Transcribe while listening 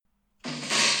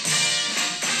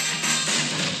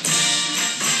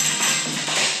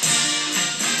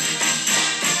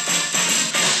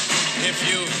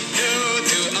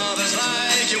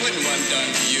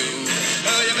done to you.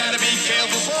 Oh, you better be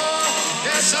careful for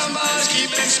there's somebody's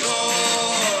keeping score.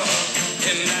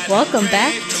 Welcome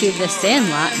back to The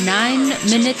Sandlot, 9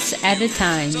 minutes at a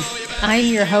time. I'm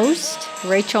your host,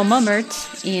 Rachel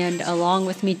Mummert, and along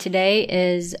with me today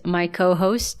is my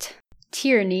co-host,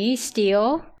 Tierney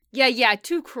Steele. Yeah,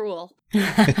 too cruel.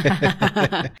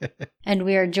 And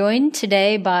we are joined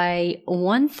today by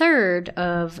 1/3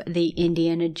 of the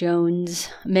Indiana Jones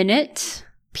Minute,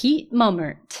 Pete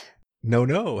Mummert.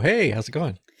 No. Hey, how's it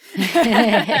going?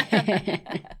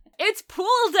 It's pool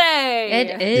day!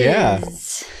 It is. Yeah.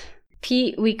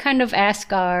 Pete, we kind of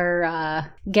ask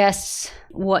our guests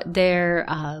what their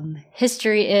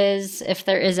history is, if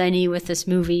there is any, with this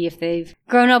movie, if they've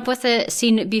grown up with it,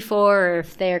 seen it before, or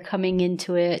if they're coming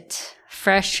into it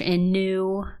fresh and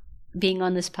new, being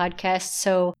on this podcast.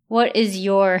 So what is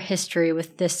your history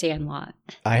with The Sandlot?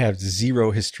 I have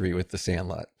zero history with The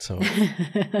Sandlot, so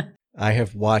I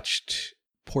have watched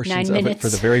portions of it for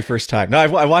the very first time. No,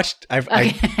 I watched.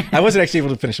 Okay. I wasn't actually able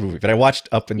to finish the movie, but I watched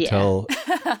up until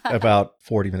about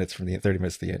 30 minutes to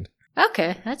the end.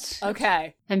 Okay, that's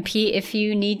okay. And Pete, if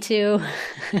you need to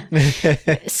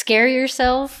scare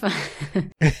yourself,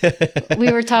 we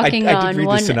were talking I on did read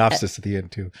one the synopsis at the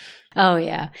end too. Oh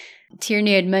yeah,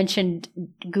 Tierney had mentioned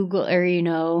Google, or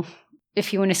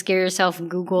if you want to scare yourself,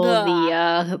 Google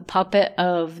the puppet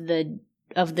of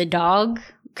the dog,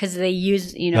 because they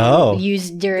use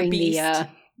used during the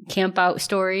camp out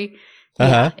story.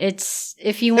 Yeah, it's,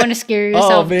 if you want to scare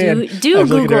yourself, do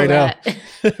Google that.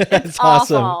 That's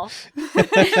awful. awesome.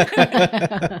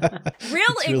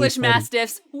 Real English really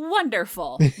Mastiffs,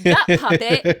 wonderful. That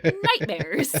puppet,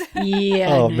 nightmares.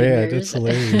 Yeah. Oh nightmares. man, that's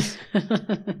hilarious.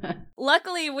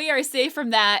 Luckily, we are safe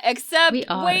from that, except,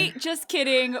 wait, just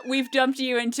kidding. We've dumped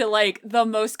you into, the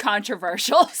most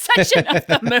controversial section of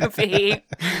the movie.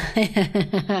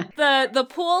 The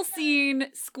pool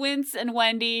scene, Squints and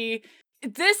Wendy.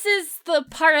 This is the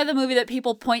part of the movie that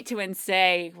people point to and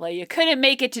say, well, you couldn't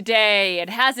make it today.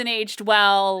 It hasn't aged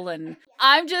well. And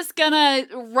I'm just gonna,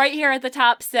 right here at the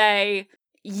top, say,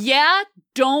 yeah,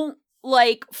 don't,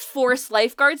 force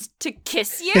lifeguards to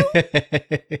kiss you. But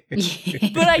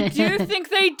I do think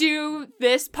they do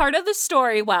this part of the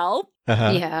story well.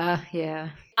 Yeah.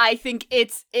 I think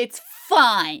it's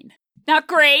fine. Not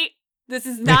great. This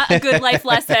is not a good life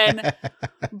lesson,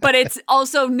 but it's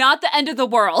also not the end of the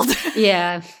world.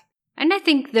 Yeah. And I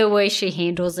think the way she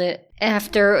handles it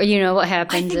after, what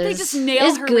happens I think they just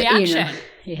nail her reaction.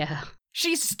 Yeah.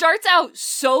 She starts out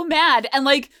so mad, and,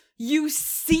 you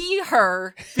see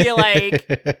her be like,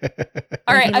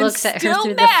 all right, I'm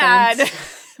still mad,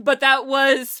 but that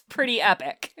was pretty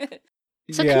epic.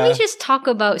 So can we just talk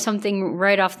about something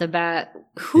right off the bat?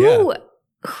 Who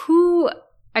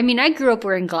I mean, I grew up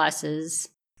wearing glasses.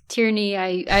 Tierney,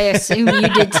 I assume you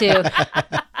did too.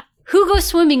 Who goes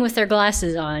swimming with their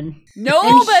glasses on?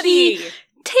 Nobody! And he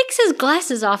takes his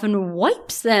glasses off and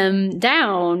wipes them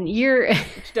down.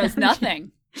 Does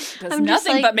nothing. Does I'm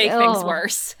nothing but make things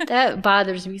worse. That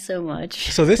bothers me so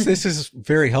much. So this is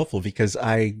very helpful because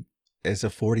I, as a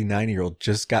 49-year-old,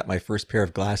 just got my first pair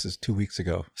of glasses 2 weeks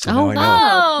ago. So now I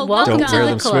know. Welcome Don't to wear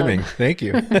the them club. swimming. Thank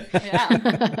you.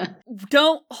 Yeah.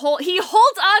 He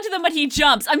holds on to them when he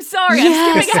jumps. I'm sorry.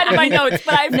 I'm skipping ahead of my notes,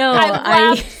 but I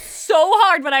laughed so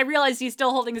hard when I realized he's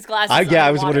still holding his glasses.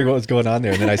 I was wondering what was going on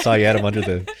there, and then I saw you had him under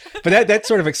the. But that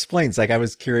sort of explains. I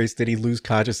was curious, did he lose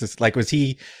consciousness? Was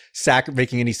he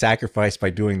making any sacrifice by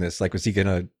doing this? Was he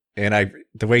gonna? And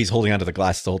the way he's holding onto the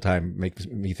glasses the whole time makes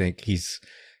me think he's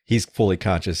fully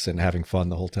conscious and having fun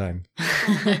the whole time.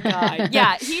 Oh my God.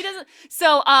 Yeah, he doesn't.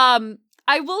 So,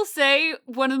 I will say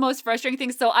one of the most frustrating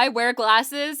things. So I wear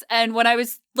glasses, and when I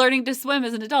was learning to swim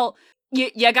as an adult,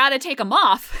 you got to take them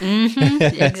off. Mm-hmm,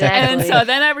 exactly. And so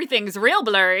then everything's real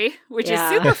blurry, which is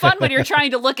super fun when you're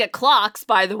trying to look at clocks,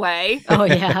 by the way. Oh,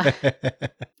 yeah.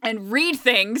 And read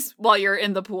things while you're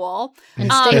in the pool.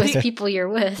 And stay with people you're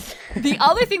with. The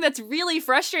other thing that's really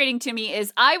frustrating to me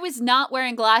is I was not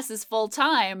wearing glasses full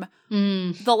time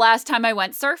the last time I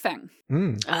went surfing.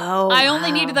 Oh, I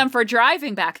only needed them for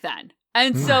driving back then.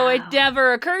 And so it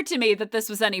never occurred to me that this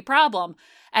was any problem.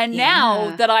 And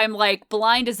now that I'm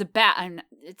blind as a bat, and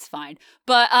it's fine.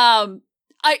 But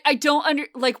I don't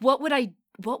what would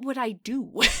I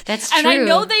do? That's true. And I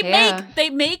know they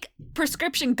make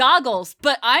prescription goggles,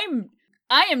 but I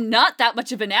am not that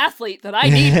much of an athlete that I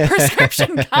need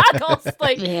prescription goggles.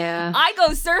 I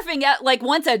go surfing at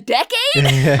once a decade.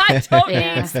 I don't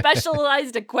need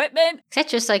specialized equipment.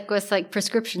 That's just with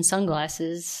prescription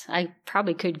sunglasses. I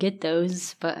probably could get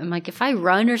those, but I'm if I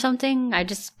run or something, I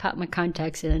just pop my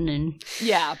contacts in and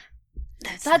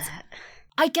that's that.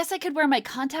 I guess I could wear my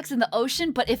contacts in the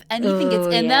ocean, but if anything gets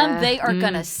in them, they are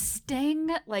gonna sting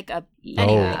like a.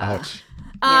 Oh, ouch.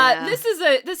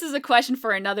 This is a question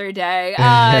for another day.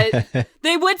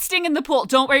 They would sting in the pool.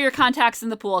 Don't wear your contacts in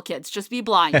the pool, kids. Just be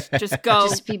blind. Just go.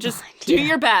 Just do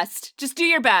your best. Just do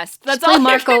your best. That's all.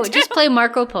 Just play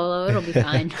Marco Polo. It'll be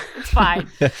fine. It's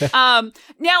fine.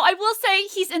 Now I will say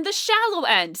he's in the shallow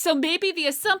end, so maybe the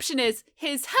assumption is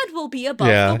his head will be above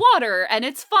the water, and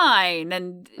it's fine,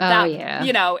 and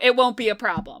it won't be a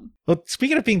problem. Well,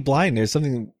 speaking of being blind, there's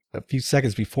something a few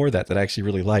seconds before that I actually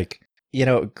really like. You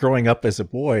know, growing up as a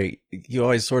boy, you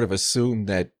always sort of assume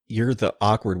that you're the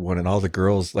awkward one and all the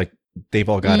girls, like, they've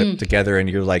all got it together, and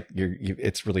you're like,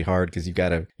 it's really hard because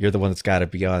you're the one that's got to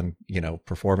be on,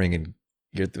 performing, and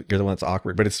you're the one that's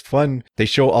awkward. But it's fun. They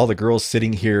show all the girls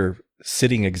sitting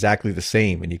exactly the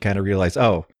same, and you kind of realize,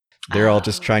 they're all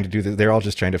just trying to do this. They're all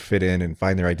just trying to fit in and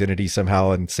find their identity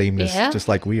somehow and sameness, just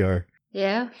like we are.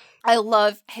 Yeah. I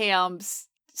love Ham's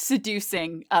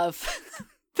seducing of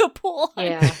the pool.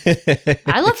 Yeah.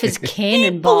 I love his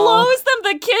cannonball. He blows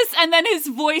them the kiss, and then his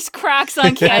voice cracks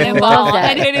on cannonball,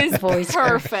 and it is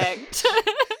perfect.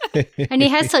 And he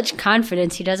has such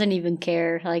confidence. He doesn't even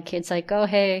care. Like, it's like, oh,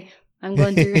 hey, I'm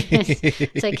going through this.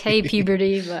 It's like, hey,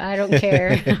 puberty, but I don't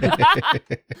care.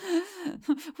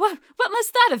 What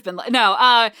must that have been like?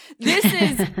 No, this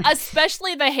is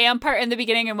especially the Ham part in the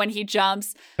beginning, and when he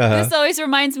jumps. This always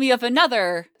reminds me of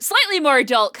another slightly more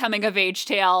adult coming of age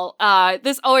tale.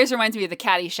 This always reminds me of the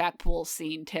Caddyshack pool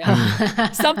scene too.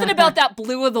 Something about that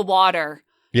blue of the water.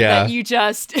 Yeah, that you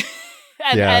just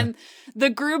and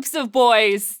the groups of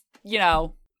boys,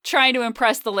 trying to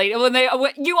impress the lady.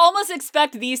 You almost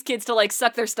expect these kids to like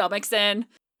suck their stomachs in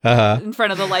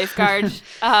front of the lifeguard.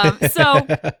 So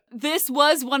this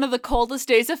was one of the coldest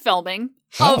days of filming.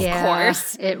 Of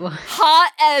course, it was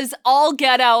hot as all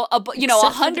get out.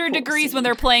 100 degrees when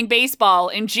they're playing baseball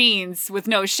in jeans with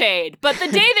no shade. But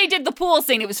the day they did the pool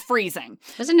scene, it was freezing.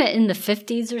 Wasn't it in the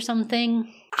 50s or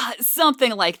something?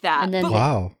 Something like that. And then,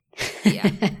 wow. Yeah.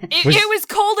 It was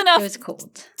cold enough. It was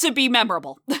cold to be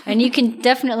memorable. And you can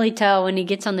definitely tell when he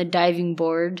gets on the diving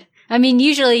board. I mean,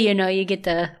 usually, you get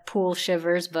the pool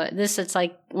shivers, but it's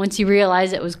like once you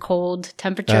realize it was cold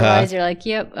temperature-wise, you're like,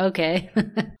 yep, okay.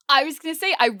 I was going to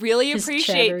say, I really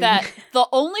appreciate that the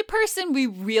only person we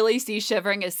really see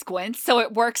shivering is Squints, so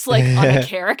it works like on a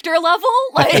character level.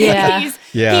 Like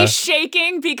he's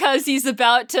shaking because he's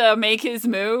about to make his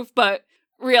move, but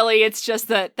really it's just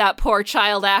that poor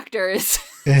child actor is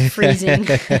freezing,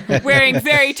 wearing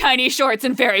very tiny shorts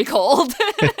and very cold.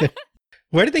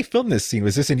 Where did they film this scene?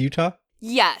 Was this in Utah?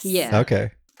 Yes. Yeah.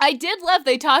 Okay. I did love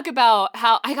they talk about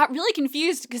how I got really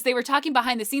confused because they were talking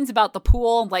behind the scenes about the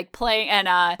pool and like playing,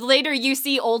 and later you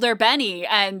see older Benny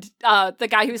and the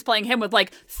guy who was playing him would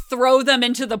like throw them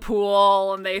into the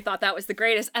pool, and they thought that was the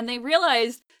greatest, and they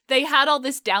realized they had all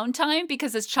this downtime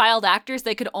because as child actors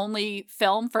they could only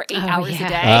film for 8 hours a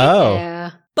day. Oh.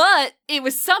 Yeah. But it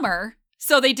was summer,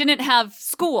 so they didn't have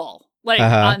school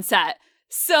on set.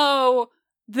 So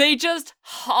they just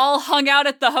all hung out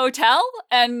at the hotel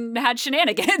and had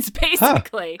shenanigans,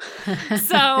 basically.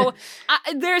 So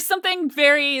there's something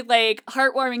very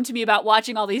heartwarming to me about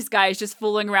watching all these guys just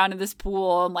fooling around in this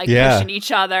pool and pushing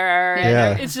each other.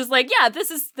 And it's just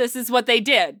this is what they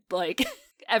did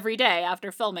every day after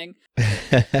filming.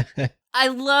 I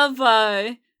love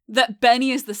that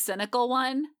Benny is the cynical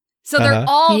one. So they're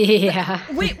all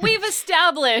we've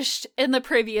established in the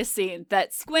previous scene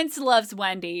that Squints loves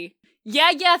Wendy.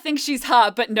 Thinks she's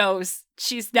hot, but knows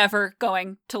she's never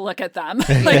going to look at them.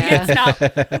 It's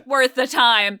not worth the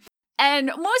time. And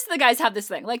most of the guys have this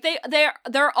thing.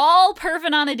 They're all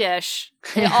perving on a dish.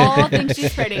 They all think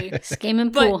she's pretty.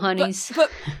 Scheming pool honeys.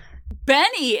 But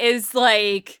Benny is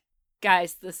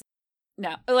guys, this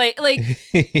no. They've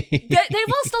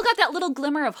all still got that little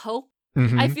glimmer of hope.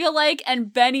 Mm-hmm. I feel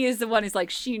and Benny is the one who's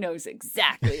she knows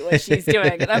exactly what she's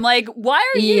doing. And I'm why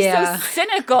are you so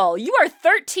cynical? You are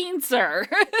 13, sir.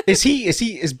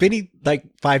 Is Benny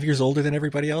 5 years older than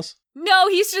everybody else? No,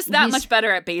 he's just that much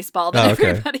better at baseball than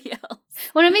everybody else.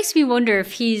 Well, it makes me wonder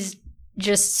if he's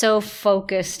just so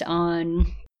focused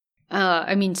on,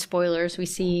 spoilers, we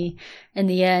see in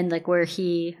the end, where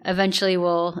he eventually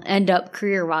will end up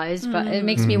career-wise, but it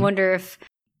makes me wonder if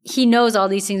he knows all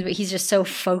these things, but he's just so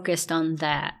focused on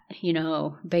that,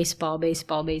 baseball,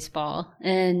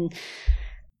 and,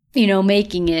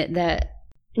 making it that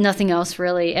nothing else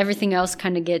really, everything else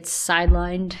kind of gets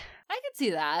sidelined. I can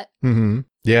see that. Mm-hmm.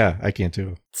 Yeah, I can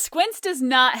too. Squints does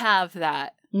not have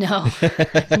that. No,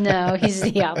 no, he's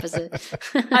the opposite.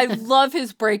 I love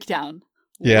his breakdown.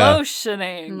 Yeah.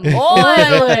 Lotioning,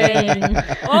 oiling,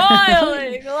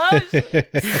 lotion,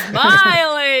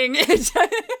 smiling. He's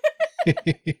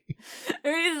like,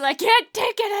 I can't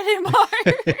take it anymore.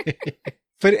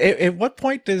 But at what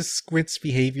point does Squint's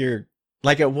behavior,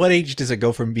 like at what age does it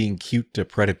go from being cute to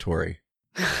predatory?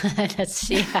 That's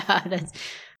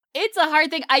It's a hard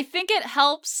thing. I think it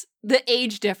helps the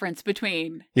age difference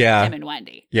between him and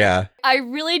Wendy. Yeah. I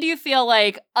really do feel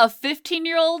like a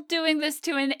 15-year-old doing this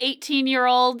to an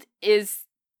 18-year-old is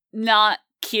not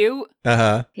cute.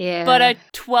 Uh-huh. Yeah. But a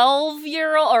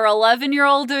 12-year-old or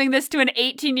 11-year-old doing this to an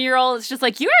 18-year-old, it's just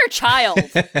like, you are a child.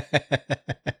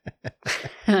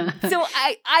 So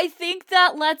I think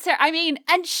that lets her, I mean,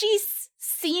 and she's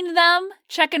seen them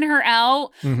checking her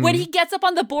out. Mm-hmm. When he gets up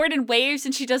on the board and waves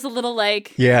and she does a little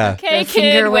like, yeah, okay, the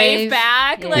kid, wave wave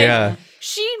back. Yeah. Like, Yeah.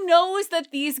 she knows that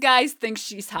these guys think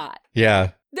she's hot.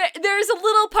 Yeah. There's a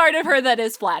little part of her that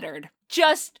is flattered.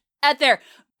 Just at there.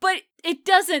 But it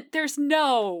doesn't, there's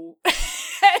no...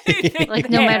 like,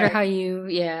 no matter how you,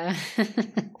 yeah.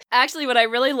 Actually, what I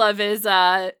really love is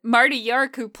Marty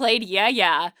York, who played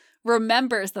Yeah,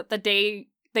 remembers that the day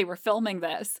they were filming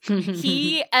this,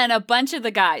 he and a bunch of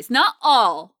the guys, not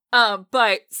all,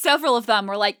 but several of them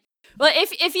were like, well,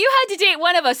 if you had to date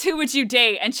one of us, who would you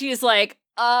date? And she is like,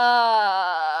 no.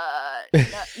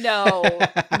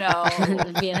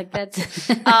 Be like, that's...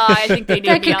 I think they need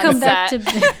that to be could on come set.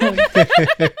 back to...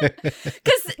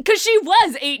 Because she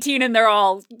was 18 and they're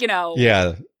all,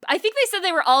 Yeah. I think they said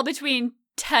they were all between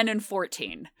 10 and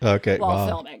 14 Okay. while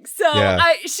filming. So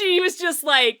Yeah. she was just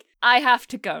like, I have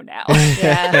to go now.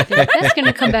 Yeah, that's going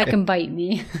to come back and bite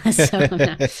me. So,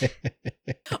 no.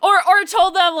 Or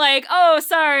told them like, oh,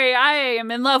 sorry, I am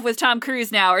in love with Tom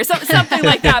Cruise now, or something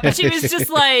like that. But she was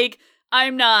just like,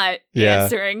 I'm not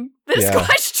answering this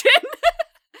question.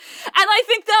 And I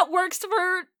think that works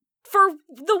for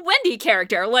the Wendy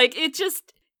character. Like, it's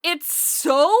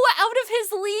so out of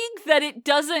his league that it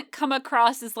doesn't come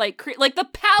across as like the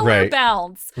power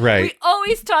balance. Right. We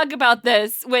always talk about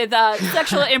this with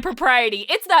sexual impropriety.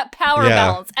 It's that power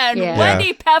balance, and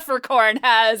Wendy Peppercorn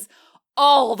has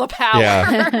all the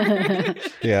power.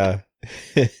 Yeah.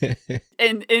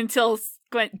 And until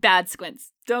bad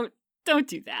squints, don't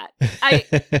do that.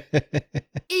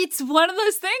 It's one of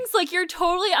those things. Like, you're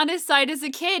totally on his side as a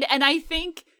kid, and I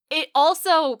think it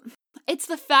also. It's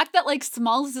the fact that, like,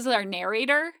 Smalls is our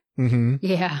narrator. Mm-hmm.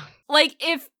 Yeah. Like,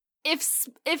 if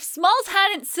Smalls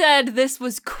hadn't said this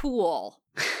was cool,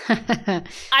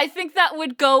 I think that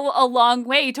would go a long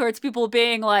way towards people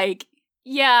being like,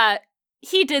 yeah,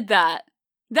 he did that.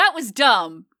 That was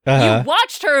dumb. Uh-huh.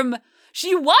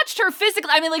 She watched her physically.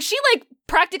 I mean, like, she, like,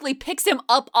 practically picks him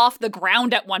up off the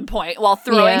ground at one point while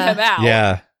throwing him out.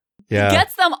 Yeah. Yeah.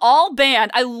 Gets them all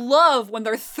banned. I love when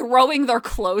they're throwing their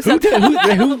clothes at them.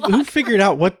 Who figured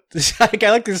out what? Like,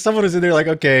 I like this. Someone was in there like,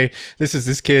 okay, this is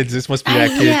this kid's. This must be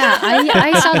that kid. Yeah,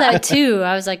 I saw that too.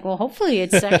 I was like, well, hopefully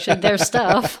it's actually their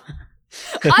stuff.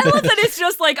 I love that it's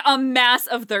just like a mass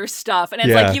of their stuff, and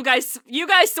it's like, you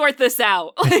guys sort this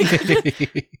out.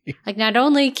 Like, not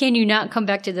only can you not come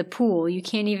back to the pool, you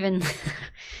can't even.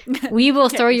 We will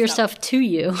throw your stuff to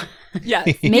you. Yeah,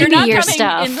 maybe you're not your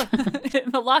coming stuff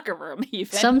in the locker room.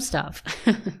 Even some stuff.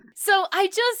 So I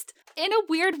just, in a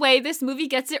weird way, this movie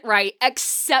gets it right,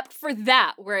 except for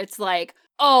that, where it's like,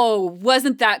 oh,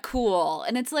 wasn't that cool?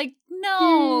 And it's like,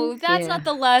 no, that's not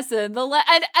the lesson.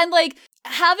 And like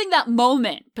having that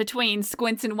moment between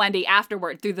Squints and Wendy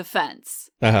afterward through the fence.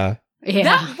 Uh-huh.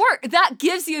 Yeah. That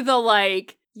gives you the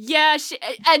like, yeah,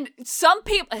 and some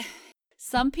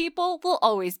people will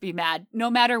always be mad no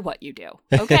matter what you do.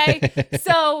 Okay?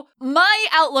 So my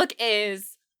outlook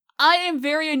is, I am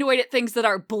very annoyed at things that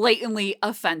are blatantly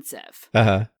offensive.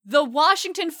 Uh-huh. The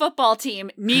Washington football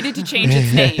team needed to change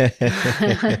its name.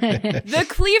 The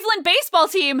Cleveland baseball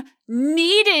team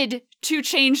needed to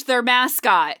change their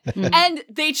mascot. And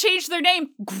they changed their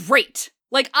name. Great.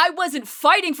 Like, I wasn't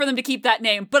fighting for them to keep that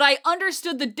name, but I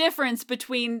understood the difference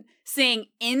between saying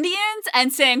Indians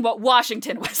and saying what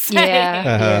Washington was saying. Yeah,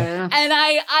 yeah. And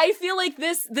I feel like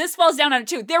this falls down on it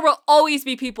too. There will always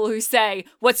be people who say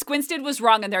what Squints did was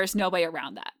wrong and there is no way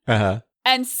around that. Uh-huh.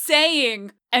 And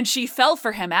saying, and she fell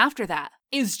for him after that,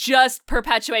 is just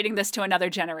perpetuating this to another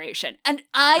generation. And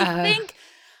I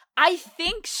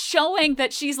think showing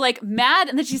that she's like mad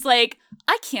and then she's like,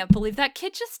 I can't believe that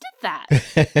kid just did that.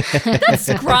 That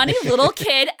scrawny little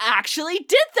kid actually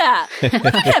did that. Look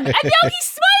at him. And now he's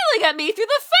smiling at me through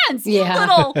the fence.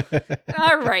 Yeah.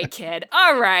 All right, kid.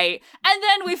 All right. And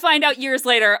then we find out years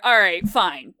later, all right,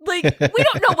 fine. Like, we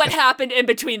don't know what happened in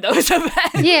between those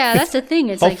events. Yeah, that's the thing.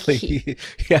 It's hopefully,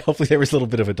 like... hopefully there was a little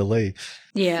bit of a delay.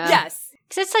 Yeah. Yes.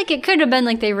 Because it's like, it could have been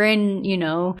like they ran,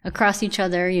 across each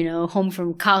other, home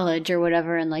from college or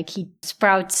whatever. And like he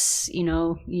sprouts,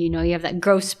 you have that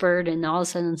growth spurt and all of a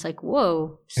sudden it's like,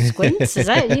 whoa, Squints, is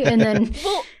that you? And then...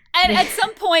 Well, and at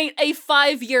some point, a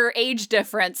 5-year age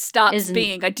difference stops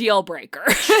being a deal breaker.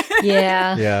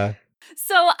 Yeah. Yeah.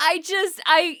 So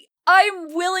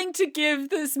I'm willing to give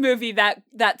this movie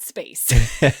that space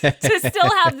to still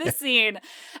have the scene.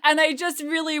 And I just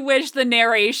really wish the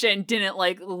narration didn't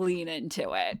like lean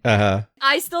into it. Uh-huh.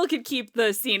 I still could keep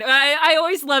the scene. I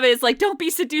always love it. It's like, don't be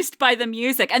seduced by the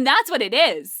music. And that's what it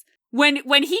is.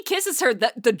 When he kisses her,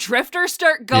 the drifters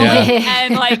start going. Yeah.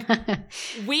 And like,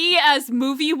 we as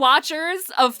movie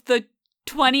watchers of the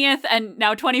 20th and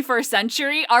now 21st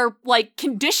century are like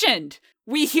conditioned.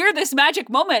 We hear this magic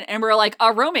moment and we're like,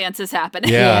 a romance is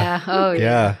happening. Yeah. Oh,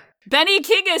 yeah. Benny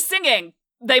King is singing.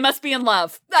 They must be in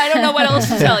love. I don't know what else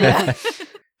to tell you.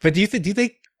 But do you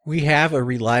think we have a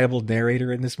reliable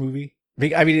narrator in this movie?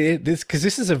 I mean, because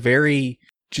this is a very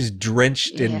just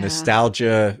drenched in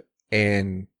nostalgia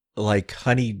and like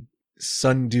honey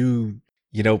sundew,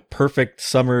 perfect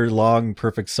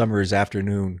summer's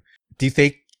afternoon. Do you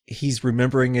think he's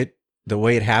remembering it the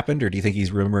way it happened, or do you think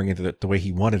he's remembering it the way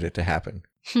he wanted it to happen?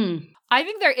 I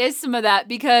think there is some of that,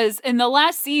 because in the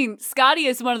last scene, Scotty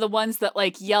is one of the ones that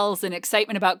like yells in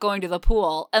excitement about going to the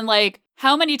pool. And like,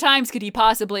 how many times could he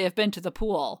possibly have been to the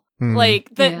pool?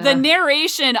 Like the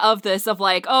narration of this, of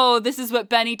like, oh, this is what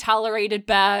Benny tolerated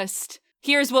best.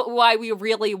 Here's why we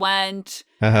really went.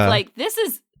 Uh-huh. Like,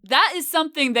 that is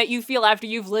something that you feel after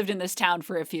you've lived in this town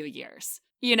for a few years.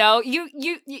 That's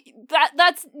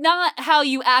not how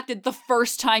you acted the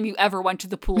first time you ever went to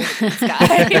the pool with these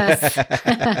guys.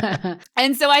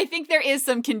 And so I think there is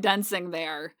some condensing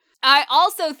there. I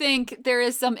also think there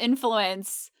is some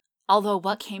influence, although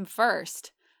what came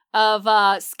first, of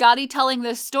Scotty telling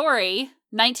this story,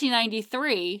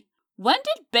 1993. When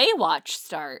did Baywatch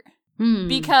start?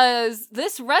 Because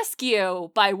this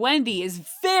rescue by Wendy is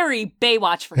very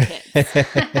Baywatch for kids.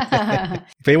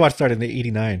 Baywatch started in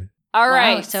 89. All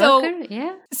right.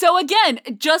 Wow, so again,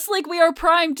 just like we are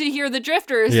primed to hear the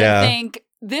drifters and think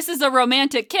this is a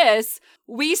romantic kiss,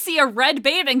 we see a red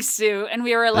bathing suit and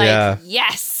we were like,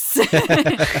 yes,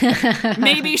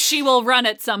 maybe she will run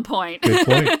at some point.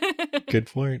 Good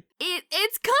point.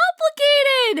 It's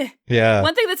complicated. Yeah.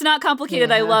 One thing that's not complicated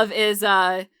I love is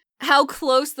how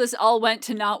close this all went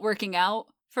to not working out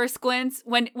for Squints.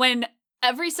 When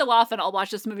every so often I'll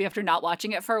watch this movie after not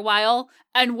watching it for a while,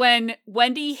 and when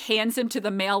Wendy hands him to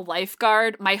the male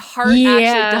lifeguard, my heart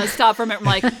actually does stop for a minute. I'm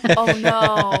like, oh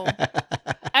no.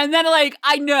 And then like,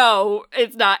 I know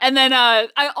it's not. And then I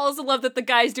also love that the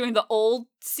guy's doing the old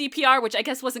CPR, which I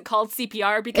guess wasn't called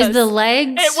CPR because is the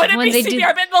legs. It wouldn't be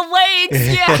CPR, but the legs.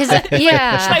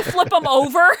 Yeah. Should I flip them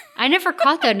over? I never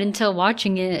caught that until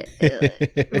watching it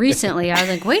recently. I was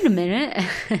like, wait a minute.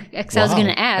 Because I was going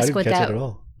to ask what that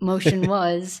motion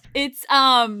was. It's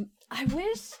I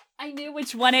wish I knew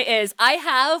which one it is. I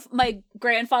have my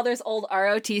grandfather's old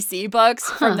ROTC books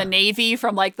from the Navy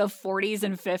from like the 40s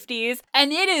and 50s,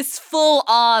 and it is full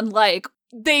on like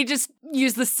they just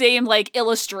use the same like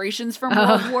illustrations from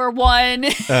World War One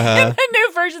in the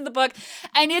new version of the book,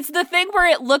 and it's the thing where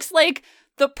it looks like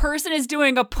the person is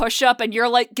doing a push-up and you're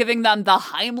like giving them the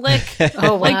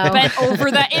Heimlich, like bent over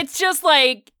that. It's just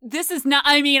like, this is not,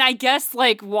 I mean, I guess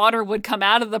like water would come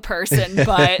out of the person,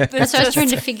 but that's what I was trying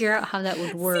to figure out how that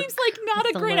would work. Seems like not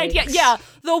a great idea. Yeah,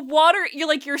 the water,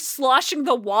 you're sloshing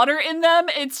the water in them.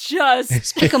 It's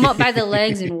just pick them up by the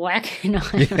legs and whack. I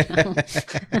don't know.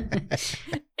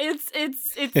 It's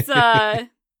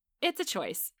a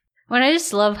choice. Well, I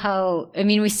just love how, I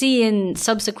mean, we see in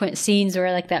subsequent scenes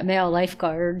where, like, that male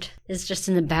lifeguard is just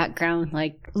in the background,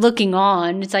 like, looking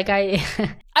on. It's like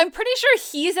I'm pretty sure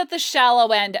he's at the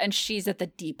shallow end and she's at the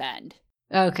deep end.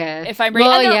 Okay. If I'm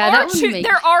right. Well,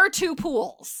 there are two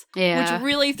pools, which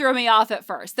really threw me off at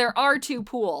first. There are two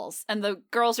pools, and the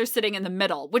girls are sitting in the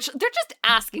middle, which they're just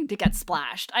asking to get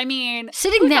splashed. I mean,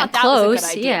 sitting that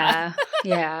close, yeah.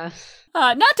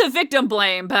 Not to victim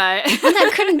blame, but well,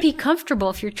 that couldn't be comfortable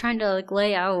if you're trying to like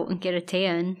lay out and get a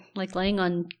tan, like laying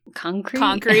on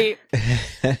concrete.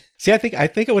 See, I think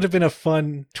it would have been a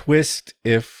fun twist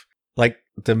if like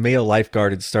the male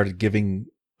lifeguard had started giving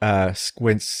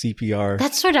Squints CPR.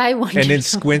 That's what I wondered. And then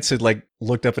Squints had like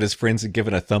looked up at his friends and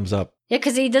given a thumbs up. Yeah,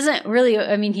 because he doesn't really.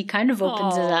 I mean, he kind of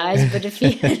opens his eyes, but if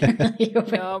he really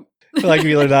Like,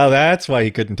 now that's why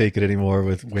he couldn't take it anymore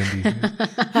with Wendy.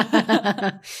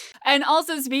 And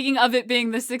also, speaking of it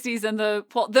being the 60s and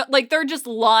like, they're just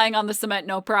lying on the cement,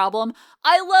 no problem.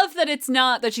 I love that it's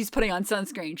not that she's putting on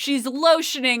sunscreen. She's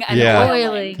lotioning and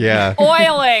oiling. Yeah.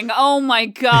 Oiling. Oh my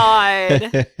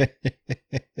God.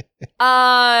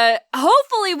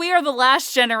 Hopefully we are the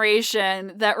last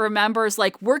generation that remembers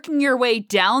like working your way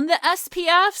down the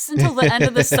SPFs until the end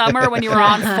of the summer when you were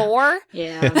on 4.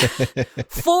 Yeah.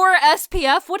 4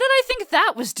 SPF. What did I think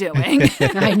that was doing?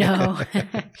 I know.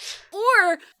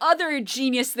 Or other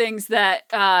genius things that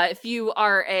if you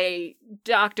are a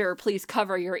doctor, please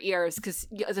cover your ears because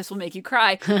this will make you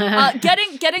cry.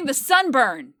 Getting the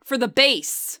sunburn for the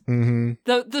base. Mm-hmm.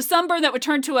 The sunburn that would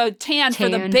turn to a tan for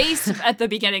the base at the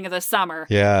beginning of the summer.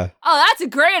 Yeah. Oh, that's a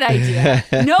great idea.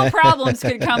 No problems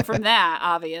could come from that,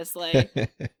 obviously.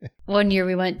 One year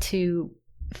we went to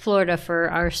Florida for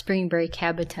our spring break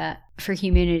Habitat for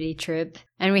Humanity trip.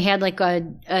 And we had like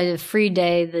a free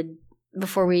day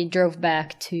before we drove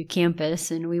back to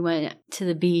campus, and we went to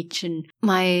the beach, and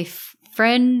my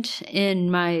friend and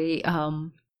my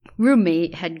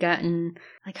roommate had gotten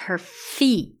like her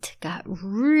feet got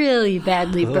really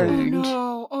badly burned.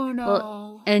 Oh no.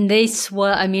 Well, and they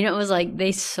it was like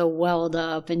they swelled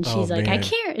up, and she's like, man.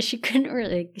 she couldn't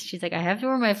really, she's like, I have to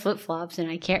wear my flip-flops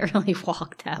and I can't really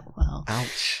walk that well.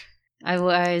 Ouch.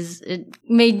 It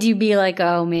made you be like,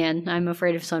 oh man, I'm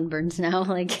afraid of sunburns now.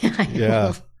 Like, I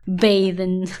will bathe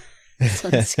in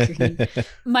sunscreen.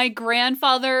 My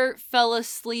grandfather fell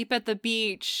asleep at the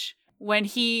beach when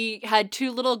he had 2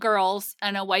 little girls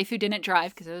and a wife who didn't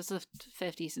drive because it was the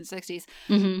 50s and 60s.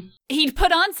 Mm-hmm. He'd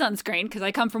put on sunscreen because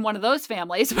I come from one of those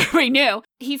families where we knew.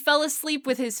 He fell asleep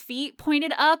with his feet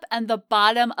pointed up and the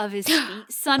bottom of his feet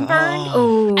sunburned.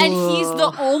 Oh. And he's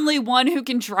the only one who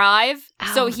can drive.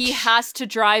 Ouch. So he has to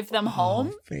drive them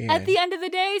home at the end of the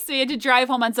day. So he had to drive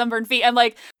home on sunburned feet. And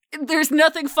like, there's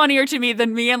nothing funnier to me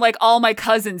than me and like all my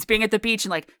cousins being at the beach and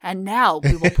like, and now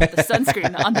we will put the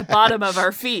sunscreen on the bottom of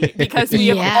our feet because we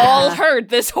have all heard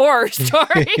this horror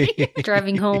story.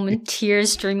 Driving home and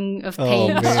tears streaming of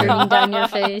pain streaming down your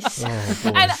face.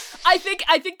 And I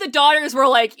think the daughters were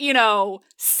like,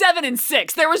 7 and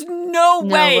 6. There was no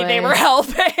way they were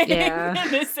helping in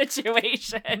this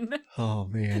situation. Oh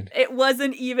man. It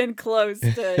wasn't even close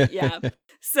to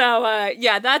So,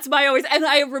 that's my always, and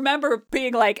I remember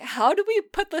being like, how do we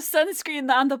put the sunscreen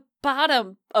on the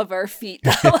bottom of our feet?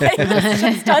 Like,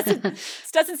 this doesn't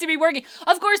seem to be working.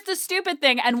 Of course, the stupid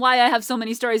thing, and why I have so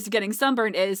many stories of getting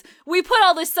sunburned, is we put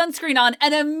all this sunscreen on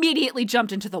and immediately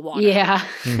jumped into the water. Yeah.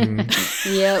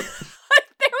 Mm-hmm. Yep.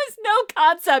 There was no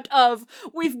concept of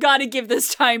we've got to give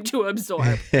this time to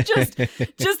absorb.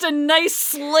 Just a nice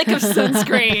slick of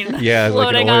sunscreen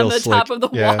floating like on the top of the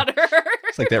water.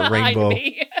 It's like that rainbow.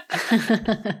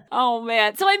 Oh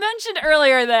man. So I mentioned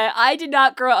earlier that I did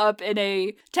not grow up in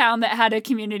a town that had a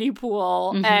community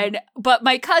pool, but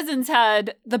my cousins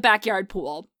had the backyard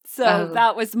pool. So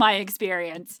that was my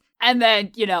experience. And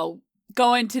then,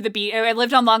 going to the beach. I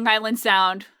lived on Long Island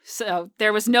Sound, so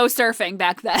there was no surfing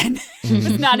back then. It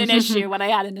was not an issue when I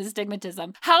had an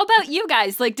astigmatism. How about you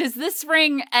guys? Like, does this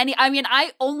ring any... I mean,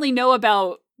 I only know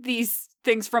about these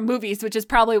things from movies, which is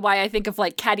probably why I think of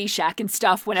like Caddyshack and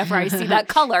stuff whenever I see that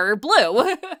color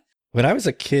blue. When I was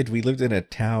a kid, we lived in a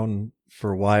town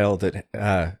for a while that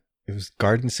it was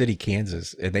Garden City,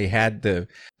 Kansas, and they had the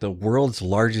world's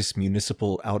largest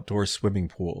municipal outdoor swimming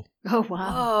pool. Oh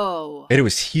wow! Oh, and it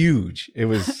was huge. It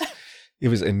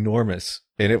was enormous,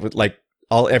 and it would like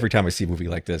every time I see a movie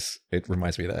like this, it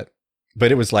reminds me of that.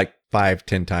 But it was like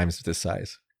 5-10 times this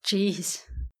size. Jeez.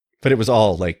 But it was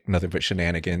all like nothing but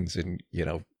shenanigans and,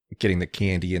 getting the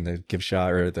candy in the gift shop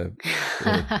or the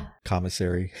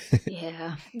commissary.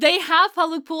 Yeah. They have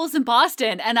public pools in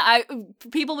Boston, and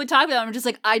people would talk about them. I'm just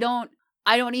like, I don't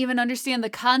even understand the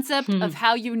concept of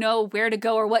how you know where to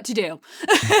go or what to do.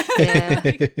 Yeah.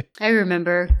 I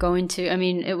remember going to,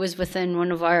 it was within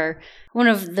one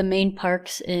of the main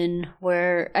parks in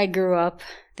where I grew up.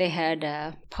 They had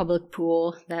a public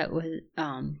pool that was,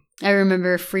 I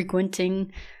remember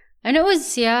frequenting. And it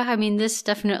was, this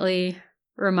definitely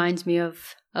reminds me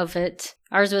of it.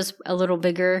 Ours was a little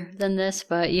bigger than this,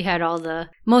 but you had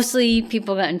mostly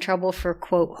people got in trouble for,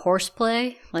 quote,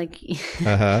 horseplay. Like,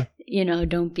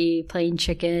 don't be playing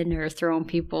chicken or throwing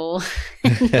people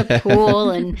in the pool.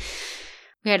 And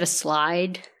we had a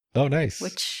slide. Oh, nice.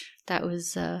 Which, that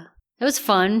was, it was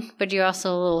fun, but you're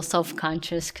also a little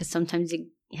self-conscious because sometimes you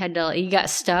got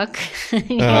stuck.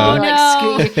 You're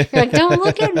like, don't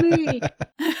look at me.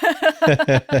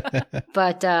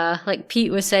 But like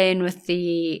Pete was saying with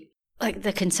the like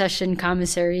the concession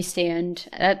commissary stand.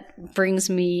 That brings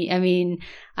me, I mean,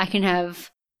 I can have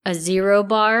a zero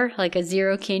bar, like a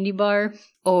zero candy bar,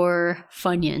 or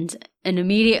Funyuns. And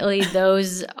immediately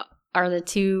those are the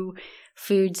two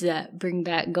foods that bring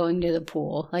back going to the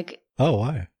pool. Like, oh,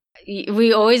 why?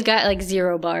 We always got like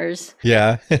zero bars.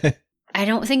 Yeah. I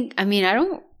don't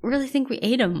really think we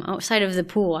ate them outside of the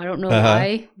pool. I don't know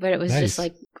why, but it was just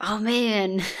like, oh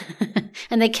man.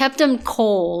 And they kept them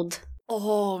cold.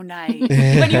 Oh, nice.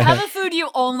 When you have a food you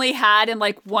only had in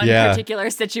like one particular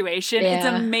situation, it's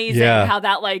amazing how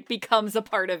that like becomes a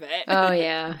part of it. Oh,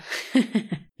 yeah.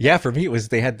 Yeah, for me, it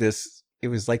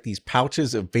was like these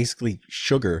pouches of basically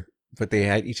sugar, but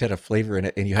they each had a flavor in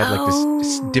it, and you had like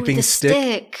this dipping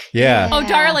stick. Yeah. Oh,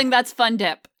 darling, that's Fun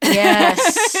Dip.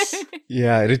 Yes.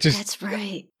 Yeah, and it just, that's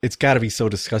right. It's got to be so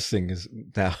disgusting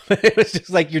now. It was just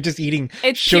like you're just eating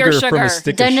sugar from a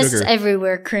stick Dentists of sugar.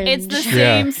 everywhere cringe. It's the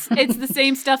same. It's the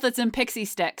same stuff that's in Pixie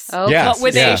Sticks. Oh, yes, but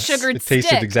with a sugared it tasted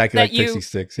stick exactly like Pixie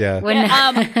Sticks. Yeah.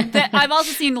 I've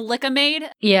also seen Lick-a-Maid.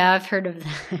 Yeah, I've heard of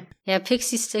that. Yeah,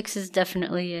 Pixie Sticks is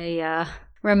definitely a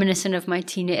reminiscent of my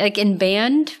teenage. Like in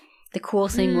band, the cool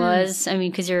thing was, I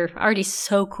mean, because you're already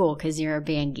so cool because you're a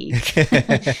band geek,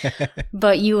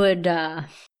 but you would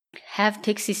have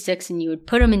Pixie Sticks and you would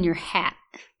put them in your hat.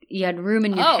 You had room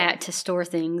in your hat to store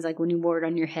things, like when you wore it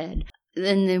on your head.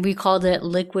 And then we called it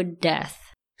Liquid Death.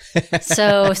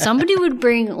 So somebody would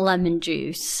bring lemon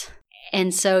juice,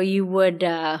 and so you would,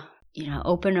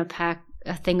 open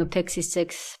a thing of Pixie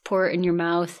Sticks, pour it in your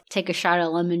mouth, take a shot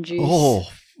of lemon juice.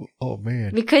 Oh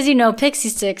man! Because Pixie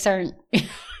Sticks aren't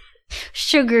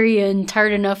sugary and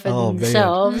tart enough in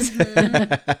themselves.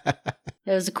 That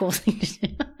was a cool thing to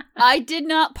do. I did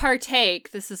not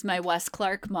partake. This is my Wes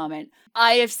Clark moment.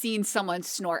 I have seen someone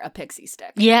snort a Pixie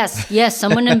Stick. Yes,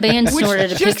 someone in band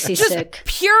snorted a Pixie Stick.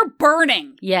 Pure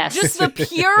burning. Yes. Just the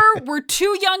pure, we're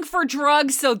too young for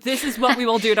drugs, so this is what we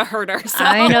will do to hurt ourselves.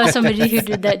 I know somebody who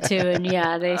did that too, and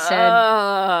they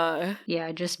said,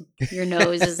 just your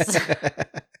nose is...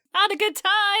 Had a good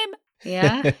time.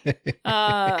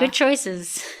 Yeah. Good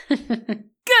choices.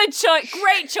 Good choice.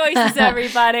 Great choices,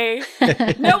 everybody.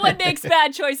 No one makes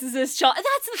bad choices this child.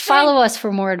 That's the thing. Follow us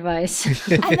for more advice.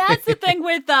 And that's the thing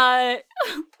with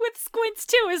Squints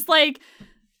too, is like,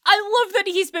 I love that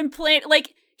he's been planning,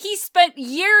 like, he spent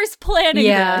years planning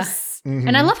this. Mm-hmm.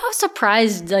 And I love how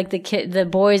surprised like the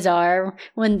boys are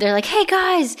when they're like, "Hey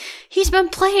guys, he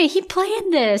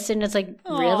planned this," and it's like,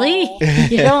 really?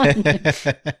 You don't?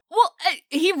 Well,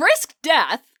 he risked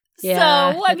death.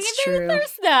 Yeah, so I mean,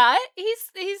 there's that.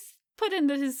 He's put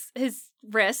into his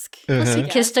risk. Plus, he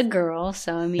kissed a girl,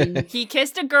 so I mean, he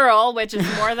kissed a girl, which is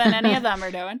more than any of them are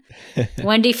doing.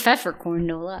 Wendy Pfeffercorn,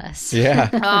 no less.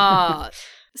 Yeah.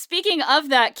 Speaking of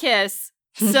that kiss.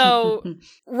 So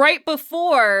right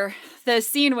before the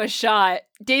scene was shot,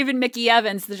 David Mickey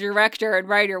Evans, the director and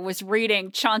writer, was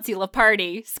reading Chauncey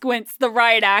Leopardi, Squints, The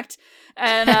Riot Act.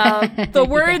 And the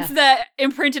words that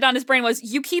imprinted on his brain was,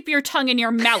 "You keep your tongue in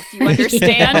your mouth, you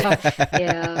understand?"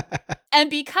 Yeah. And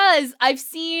because I've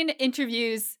seen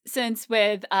interviews since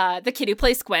with the kid who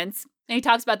plays Squints, and he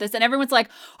talks about this, and everyone's like,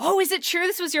 "Oh, is it true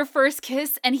this was your first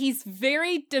kiss?" And he's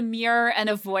very demure and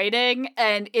avoiding,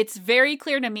 and it's very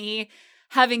clear to me,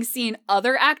 having seen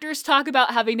other actors talk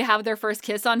about having to have their first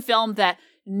kiss on film, that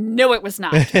no, it was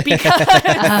not.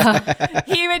 Because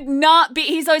he would not be,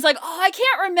 he's always like, "Oh, I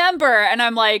can't remember." And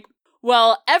I'm like,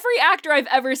 well, every actor I've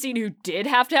ever seen who did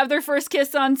have to have their first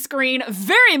kiss on screen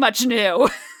very much knew.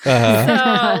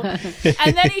 And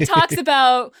then he talks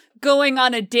about going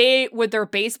on a date with their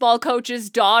baseball coach's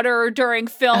daughter during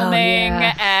filming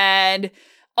and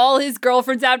all his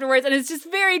girlfriends afterwards. And it's just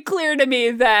very clear to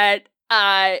me that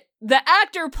the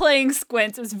actor playing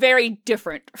Squints was very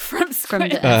different from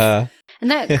Squints. And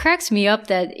that cracks me up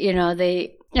that,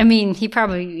 he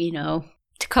probably,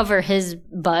 to cover his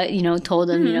butt, told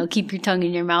him, keep your tongue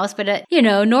in your mouth. But,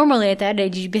 normally at that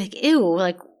age, you'd be like, ew,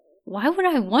 like, why would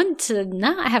I want to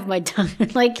not have my tongue?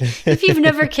 Like, if you've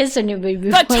never kissed anybody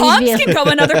before. The tongues can go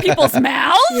in other people's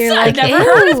mouths? I've never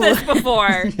heard of this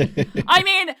before. I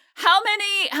mean, how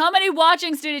many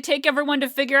watchings did it take everyone to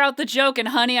figure out the joke in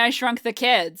Honey, I Shrunk the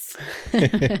Kids?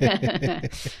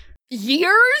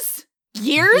 Years?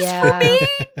 For me?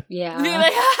 Yeah. Be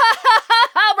like,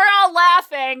 we're all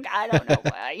laughing. I don't know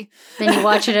why. Then you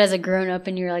watch it as a grown-up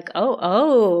and you're like,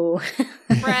 oh.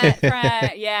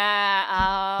 Fret, yeah,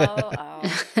 oh.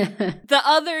 The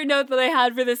other note that I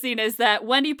had for the scene is that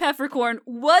Wendy Peppercorn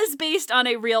was based on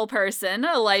a real person,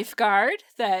 a lifeguard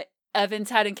that Evans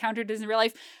had encountered in real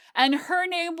life, and her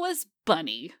name was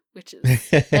Bunny, which is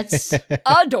that's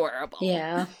adorable.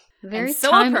 Yeah. Very so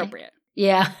appropriate.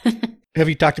 Yeah. Have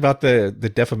you talked about the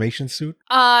defamation suit?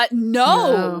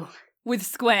 No. With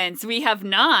Squints, we have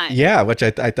not. Yeah, which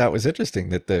I thought was interesting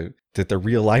that the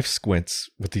real life Squints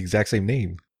with the exact same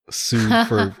name sued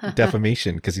for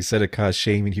defamation because he said it caused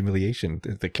shame and humiliation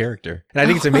to the character. And I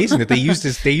think it's amazing that they used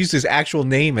his actual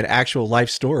name and actual life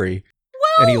story,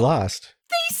 and he lost.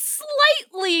 They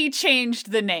slightly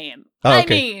changed the name. Oh, okay. I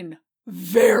mean,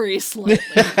 very slightly.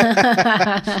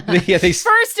 Yeah,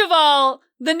 First of all,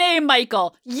 the name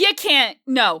Michael, you can't.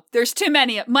 No, there's too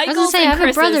many. Michaels and I have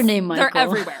Chris's, a brother named Michael. They're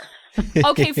everywhere.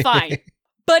 Okay, fine.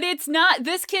 But it's not.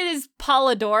 This kid is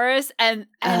Polydorus, and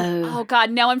oh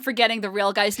god, now I'm forgetting the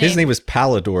real guy's name. His name was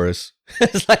Palidorus.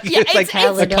 It's like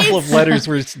a couple of letters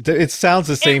where it sounds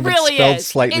the same, but spelled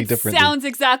slightly differently. It sounds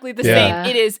exactly the same.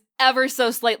 It is ever so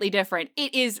slightly different.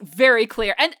 It is very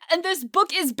clear, and this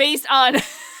book is based on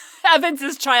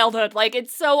Evans's childhood. Like,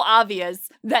 it's so obvious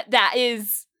that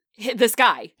is this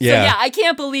guy. Yeah. So yeah, I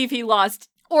can't believe he lost.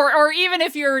 Or even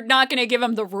if you're not going to give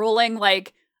him the ruling,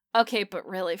 like, okay, but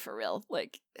really, for real,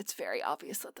 like, it's very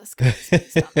obvious that this guy is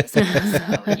based on this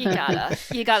one,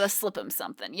 so you gotta slip him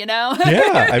something, you know?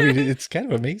 Yeah, I mean, it's kind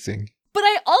of amazing. But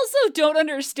I also don't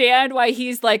understand why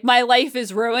he's like, my life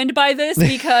is ruined by this,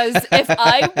 because if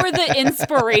I were the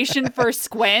inspiration for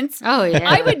Squints,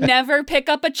 I would never pick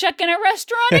up a check in a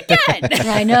restaurant again.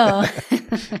 I know.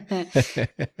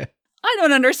 I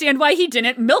don't understand why he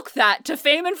didn't milk that to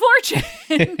fame and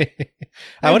fortune.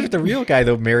 I wonder if the real guy,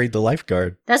 though, married the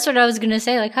lifeguard. That's what I was going to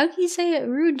say. Like, how can you say it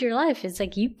ruined your life? It's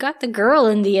like, you got the girl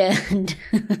in the end.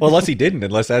 Well, unless he didn't.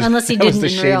 Unless he didn't was the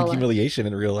in shame real and life. humiliation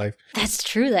in real life. That's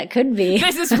true. That could be.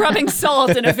 This is rubbing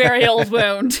salt in a very old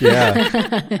wound.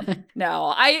 Yeah.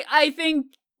 No, I think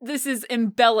this is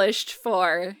embellished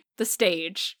for the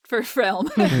stage, for film.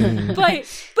 But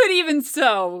even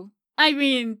so, I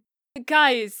mean, the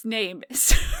guy's name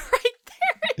is right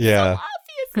there.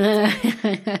 It's so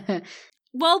obvious.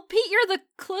 Well, Pete, you're the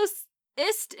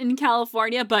closest in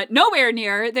California, but nowhere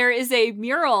near. There is a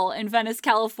mural in Venice,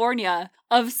 California,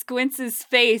 of Squints'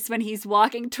 face when he's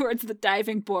walking towards the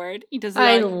diving board. He does.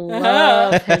 I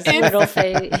love his little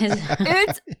face.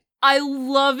 I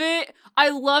love it.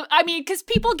 I mean, because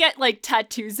people get like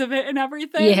tattoos of it and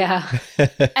everything. Yeah.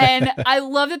 And I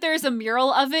love that there's a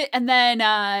mural of it. And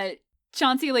then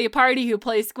Chauncey Leopardi, who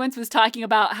plays Squints, was talking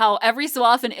about how every so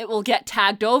often it will get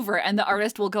tagged over and the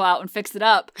artist will go out and fix it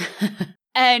up.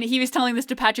 And he was telling this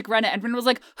to Patrick Renna, and Renna was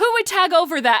like, who would tag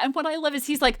over that? And what I love is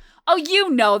he's like, oh, you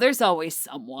know, there's always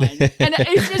someone. And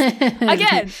it's just,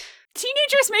 again,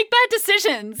 teenagers make bad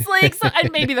decisions. Like, so,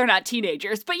 and maybe they're not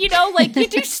teenagers, but you know, like, you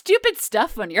do stupid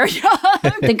stuff when you're young.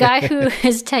 The guy who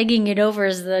is tagging it over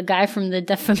is the guy from the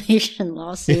defamation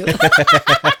lawsuit.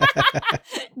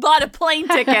 Bought a plane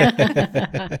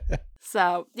ticket.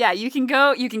 So yeah, you can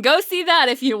go see that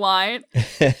if you want.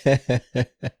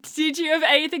 Did you have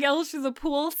anything else for the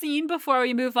pool scene before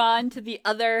we move on to the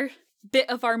other bit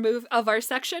of our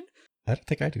section? I don't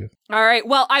think I do. All right.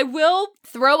 Well, I will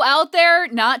throw out there,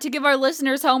 not to give our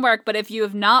listeners homework, but if you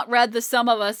have not read The Sum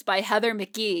of Us by Heather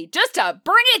McGhee, just to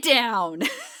bring it down,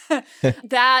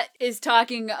 that is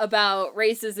talking about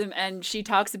racism, and she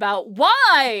talks about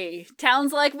why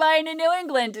towns like mine in New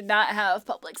England did not have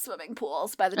public swimming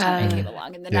pools by the time I came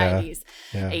along in the 90s,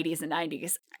 80s and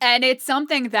 90s. And it's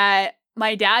something that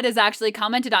my dad has actually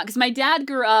commented on, because my dad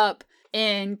grew up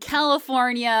in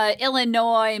California,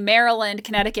 Illinois, Maryland,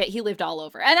 Connecticut. He lived all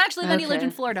over. And actually then he lived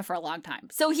in Florida for a long time.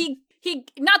 So he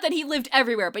not that he lived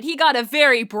everywhere, but he got a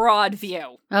very broad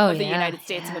view of the United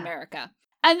States of America.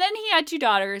 And then he had 2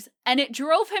 daughters, and it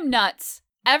drove him nuts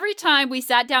every time we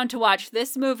sat down to watch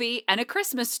this movie and A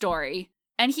Christmas Story.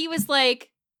 And he was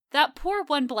like, that poor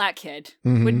one black kid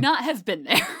would not have been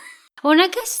there. Well, and I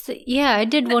guess, I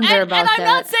did wonder about that. And I'm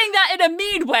not saying that in a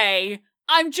mean way.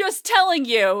 I'm just telling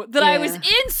you that I was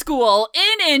in school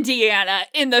in Indiana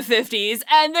in the 50s,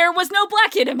 and there was no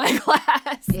black kid in my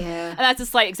class. Yeah. And that's a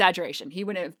slight exaggeration. He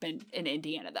wouldn't have been in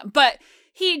Indiana then. But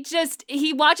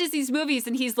he watches these movies,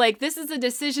 and he's like, this is a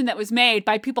decision that was made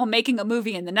by people making a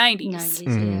movie in the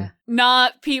 90s.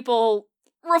 Not people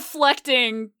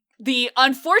reflecting the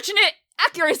unfortunate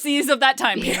accuracies of that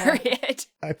time period.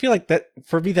 I feel like that,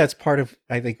 for me, that's part of,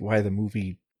 I think, why the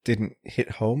movie didn't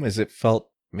hit home, is it felt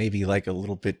maybe like a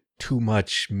little bit too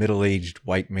much middle-aged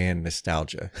white man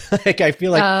nostalgia. Like, I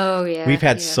feel like we've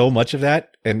had so much of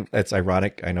that, and that's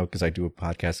ironic, I know, because I do a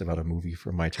podcast about a movie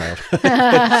from my childhood.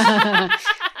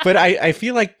 But I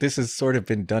feel like this has sort of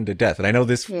been done to death. And I know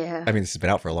this, I mean, this has been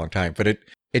out for a long time, but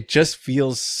it just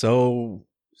feels so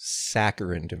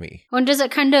saccharine to me. Well, does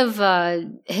it kind of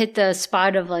hit the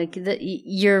spot of like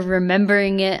you're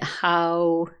remembering it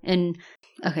how, and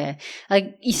okay,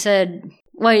 like you said,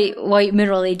 white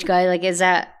middle-aged guy, like, is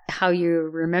that how you're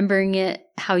remembering it,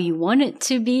 how you want it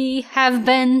to have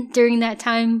been during that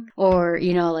time? Or,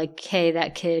 like, hey,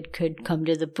 that kid could come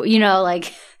to the pool,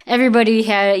 like, everybody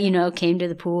had, came to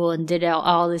the pool and did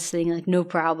all this thing, like, no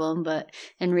problem. But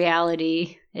in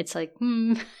reality, it's like,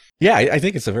 Yeah, I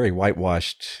think it's a very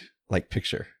whitewashed, like,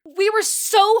 picture. We were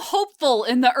so hopeful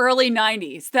in the early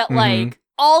 90s that, like,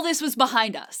 all this was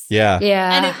behind us. Yeah.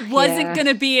 Yeah. And it wasn't going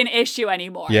to be an issue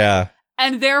anymore. Yeah.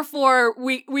 And therefore,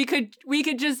 we could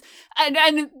just,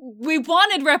 and we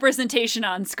wanted representation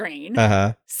on screen.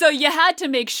 Uh-huh. So you had to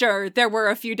make sure there were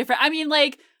a few different, I mean,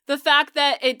 like, the fact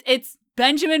that it's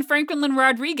Benjamin Franklin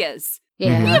Rodriguez.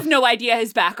 Yeah. We have no idea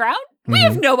his background. We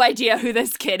have no idea who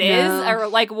this kid is or,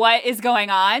 like, what is going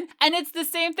on. And it's the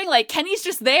same thing. Like, Kenny's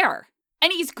just there.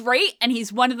 And he's great, and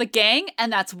he's one of the gang,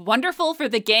 and that's wonderful for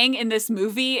the gang in this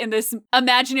movie, in this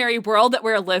imaginary world that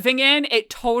we're living in.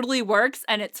 It totally works,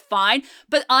 and it's fine.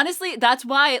 But honestly, that's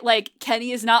why, like,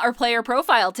 Kenny is not our player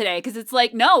profile today, because it's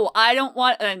like, no, I don't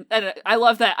want, and I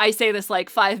love that I say this, like,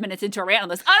 5 minutes into a rant on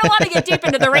this, I don't want to get deep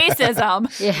into the racism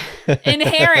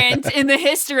inherent in the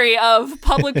history of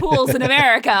public pools in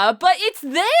America, but it's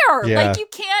there. Yeah. Like, you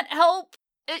can't help,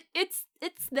 it's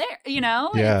there,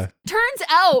 Yeah. Turns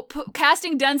out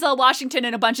casting Denzel Washington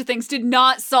in a bunch of things did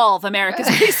not solve America's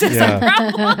racism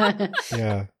problem.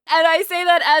 Yeah. And I say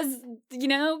that as,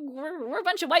 we're a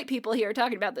bunch of white people here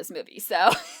talking about this movie.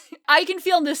 So I can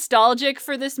feel nostalgic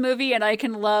for this movie, and I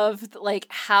can love, like,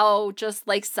 how just,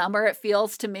 like, summer it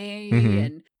feels to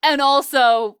me. And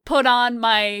also put on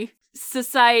my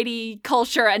society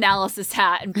culture analysis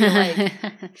hat and be like,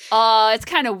 it's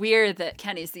kind of weird that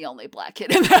Kenny's the only black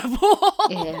kid in that pool.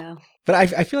 Yeah. But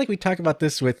I feel like we talk about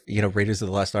this with, Raiders of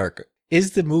the Lost Ark.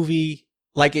 Is the movie,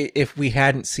 like, if we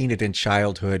hadn't seen it in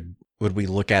childhood, would we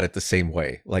look at it the same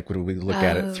way? Like, would we look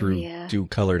at it through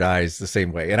dew-colored eyes the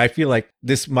same way? And I feel like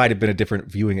this might have been a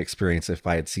different viewing experience if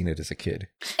I had seen it as a kid.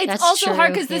 It's That's also hard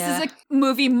true, because this is a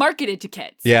movie marketed to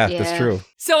kids. Yeah, that's true.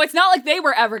 So it's not like they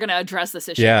were ever going to address this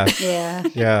issue. Yeah. Yeah.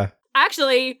 Yeah.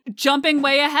 Actually, jumping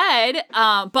way ahead,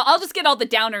 but I'll just get all the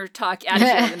downer talk out of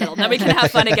here in the middle. Then we can have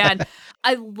fun again.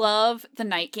 I love the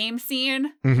night game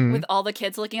scene with all the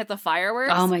kids looking at the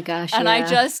fireworks. Oh my gosh. And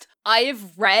I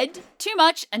have read too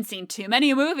much and seen too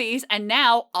many movies. And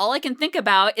now all I can think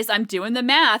about is I'm doing the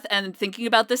math and thinking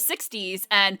about the 60s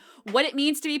and what it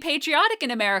means to be patriotic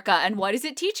in America. And what is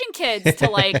it teaching kids to,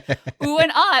 like, ooh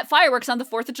and ah at fireworks on the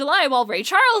 4th of July while Ray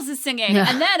Charles is singing. Yeah.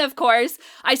 And then, of course,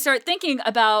 I start thinking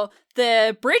about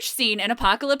the bridge scene in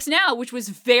Apocalypse Now, which was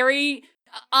very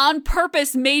on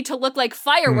purpose made to look like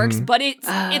fireworks, but it's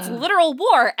literal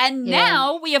war. And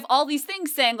now we have all these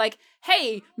things saying, like,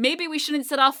 hey, maybe we shouldn't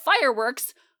set off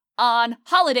fireworks on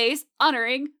holidays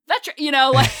honoring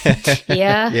veterans, like,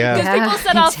 yeah. Because people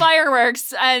set off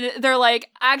fireworks and they're like,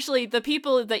 actually, the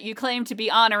people that you claim to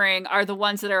be honoring are the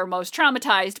ones that are most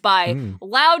traumatized by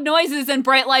loud noises and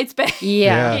bright lights.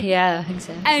 Yeah,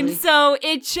 exactly. And so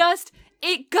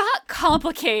it got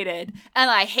complicated,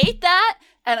 and I hate that.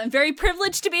 And I'm very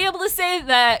privileged to be able to say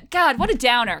that, God, what a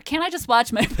downer. Can't I just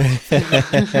watch my movie?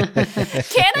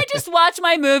 Can't I just watch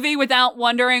my movie without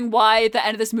wondering why at the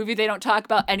end of this movie they don't talk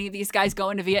about any of these guys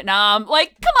going to Vietnam?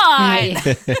 Like, come on.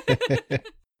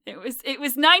 It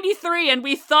was 93 and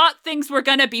we thought things were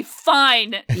going to be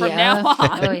fine from now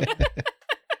on. Oh, yeah.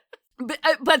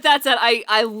 But that said,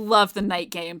 I love the night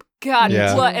game. God,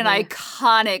 what an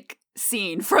iconic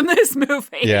scene from this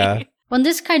movie. Yeah. Well,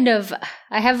 this kind of,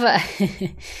 I have a,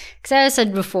 because as I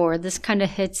said before, this kind of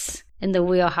hits in the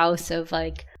wheelhouse of,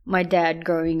 like, my dad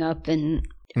growing up in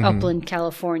Upland,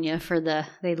 California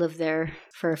they lived there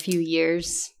for a few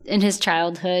years in his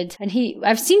childhood. And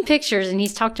I've seen pictures and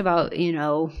he's talked about,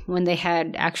 when they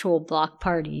had actual block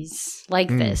parties like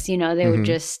this, they would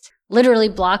just literally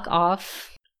block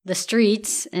off the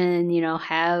streets and,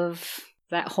 have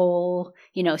that whole,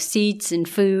 seats and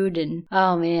food and,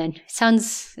 oh man,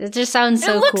 it just sounds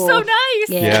so cool. It looks so nice.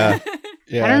 Yeah.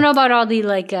 Yeah. I don't know about all the,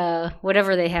 like,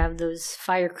 whatever they have, those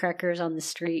firecrackers on the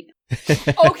street.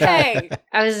 Okay.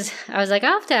 I was like,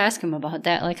 I'll have to ask him about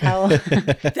that. Like, how?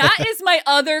 That is my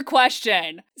other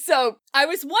question. So I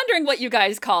was wondering what you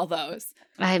guys call those.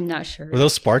 I'm not sure. Were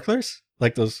those sparklers?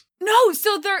 Like those? No,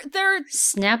 so they're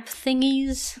snap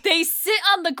thingies. They sit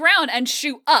on the ground and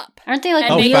shoot up. Aren't they like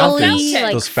fountains?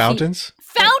 Like those fountains?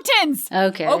 Fountains.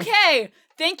 Okay.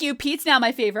 Thank you. Pete's now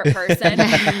my favorite person.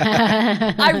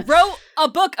 I wrote a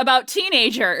book about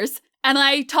teenagers and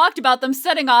I talked about them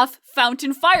setting off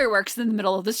fountain fireworks in the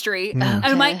middle of the street. Okay.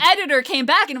 And my editor came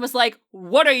back and was like,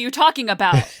 "What are you talking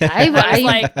about?" I was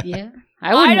like,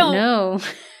 I wouldn't know.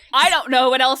 I don't know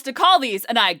what else to call these.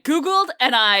 And I Googled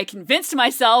and I convinced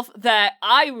myself that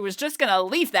I was just going to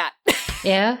leave that.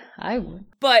 Yeah, I would.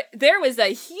 But there was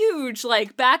a huge,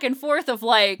 like, back and forth of,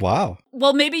 like, wow.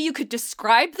 Well, maybe you could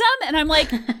describe them. And I'm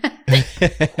like, they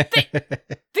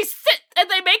sit and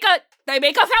they make a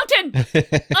fountain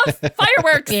of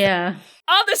fireworks. Yeah.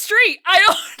 On the streat. I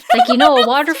don't know. Like, a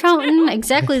water fountain?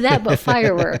 Exactly that, but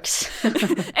fireworks.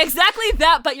 Exactly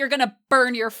that, but you're going to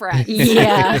burn your friends.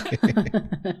 Yeah.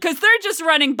 Because they're just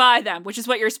running by them, which is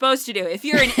what you're supposed to do. If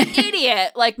you're an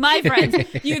idiot, like my friends,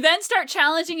 you then start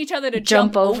challenging each other to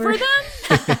jump over them.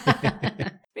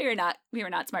 We were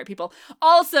not smart people.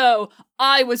 Also,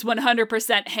 I was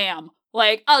 100% ham.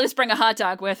 Like, I'll just bring a hot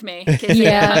dog with me in case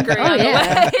I'm hungry on the way.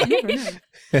 I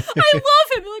love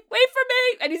him. Like, wait for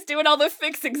me. And he's doing all the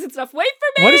fixings and stuff. Wait for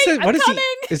me. What is he?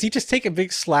 Does he just take a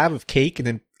big slab of cake and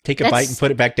then take a bite and put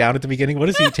it back down at the beginning? What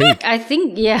does he take? I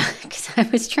think, yeah, because I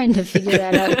was trying to figure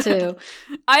that out too.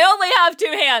 I only have 2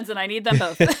 hands and I need them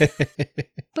both.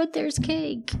 But there's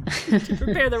cake. To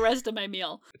prepare the rest of my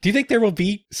meal. Do you think there will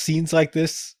be scenes like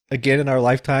this again in our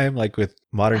lifetime, like with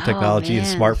modern technology and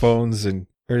smartphones and...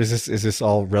 Or is this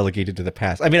all relegated to the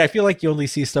past? I mean, I feel like you only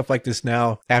see stuff like this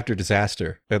now after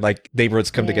disaster, and like neighborhoods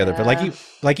come together. But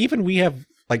like even we have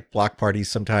like block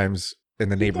parties sometimes in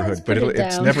the neighborhood, but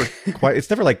it's never quite. It's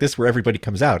never like this where everybody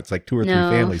comes out. It's like 2 or 3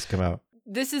 families come out.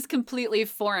 This is completely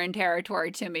foreign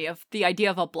territory to me of the idea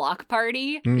of a block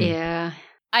party. Yeah.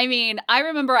 I mean, I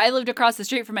remember I lived across the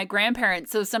street from my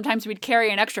grandparents, so sometimes we'd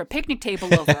carry an extra picnic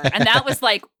table over. And that was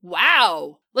like,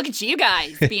 wow, look at you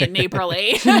guys being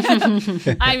neighborly.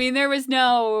 I mean, there was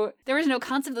no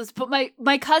concept of this, but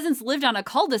my cousins lived on a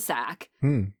cul-de-sac.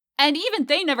 And even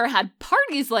they never had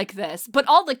parties like this, but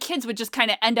all the kids would just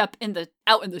kind of end up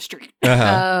out in the street.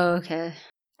 Oh, okay.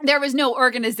 There was no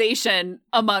organization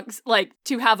amongst, like,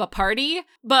 to have a party,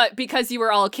 but because you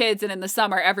were all kids and in the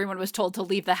summer, everyone was told to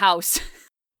leave the house.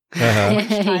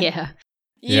 Yeah.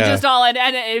 You just all, and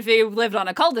if you lived on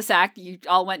a cul-de-sac, you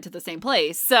all went to the same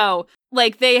place. So,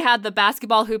 like, they had the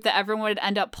basketball hoop that everyone would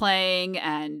end up playing,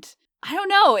 and I don't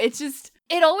know,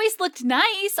 it always looked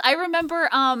nice. I remember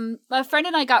a friend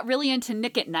and I got really into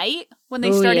Nick at Night when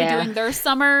they started doing their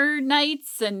summer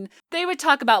nights, and they would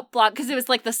talk about block, because it was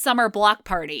like the summer block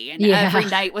party, and every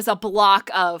night was a block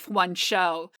of one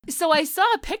show. So I saw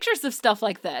pictures of stuff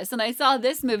like this, and I saw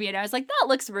this movie, and I was like, that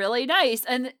looks really nice.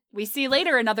 And we see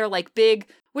later another like big,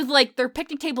 with like their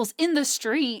picnic tables in the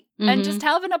street and just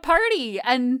having a party,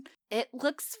 and it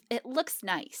looks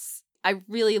nice. I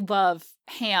really love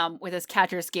Ham with his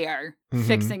catcher's gear,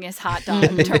 fixing his hot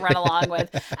dog to run along with.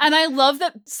 And I love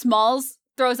that Smalls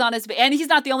throws on his... And he's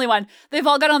not the only one. They've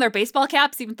all got on their baseball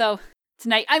caps, even though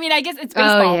tonight... I mean, I guess it's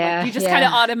baseball. Like, you just kind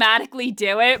of automatically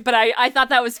do it. But I thought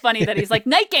that was funny that he's like,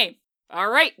 night game. All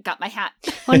right, got my hat.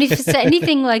 Well, if it's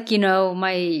anything like,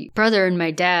 my brother and my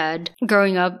dad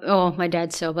growing up, my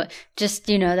dad still, but just,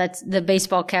 that's the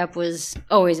baseball cap was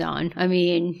always on. I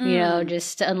mean,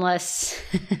 just unless...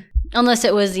 Unless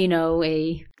it was,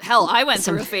 a... Hell, I went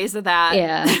through a phase of that.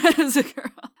 Yeah. As a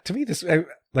girl. To me, this,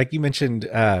 like you mentioned,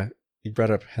 you brought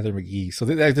up Heather McGhee. So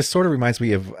this sort of reminds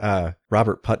me of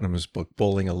Robert Putnam's book,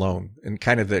 Bowling Alone, and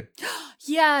kind of the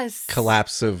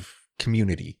collapse of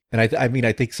community. And I mean,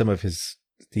 I think some of his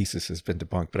thesis has been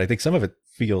debunked, but I think some of it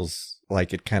feels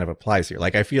like it kind of applies here.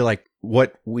 Like, I feel like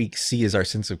what we see as our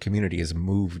sense of community has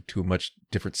moved to much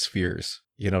different spheres.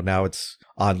 Now it's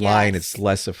online. It's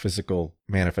less a physical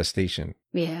manifestation.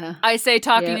 Yeah. I say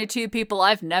talking to 2 people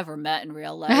I've never met in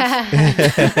real life.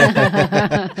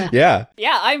 Yeah.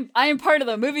 Yeah, I'm part of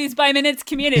the Movies by Minutes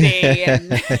community.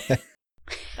 And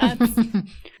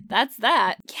that's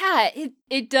that. Yeah,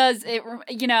 it does.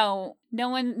 No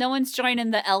one's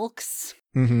joining the Elks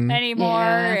anymore.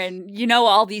 Yeah. And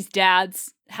all these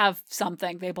dads have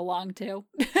something they belong to.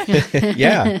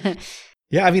 Yeah.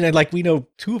 Yeah, I mean, like, we know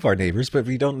 2 of our neighbors, but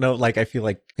we don't know, like, I feel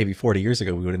like maybe 40 years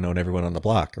ago, we would have known everyone on the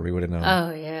block, or we would have known.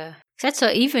 Oh, yeah. That's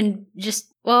even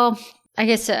just, well, I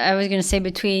guess I was going to say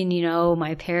between,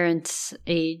 my parents'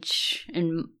 age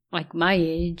and, like, my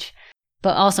age,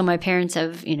 but also my parents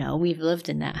have, we've lived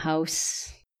in that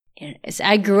house.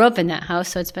 I grew up in that house,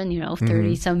 so it's been,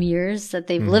 30 some years that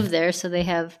they've lived there, so they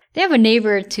have a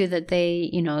neighbor or 2 that they,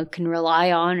 can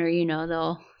rely on, or,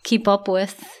 they'll keep up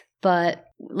with, but...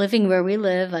 Living where we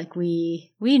live, like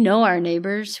we know our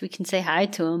neighbors, we can say hi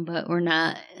to them, but we're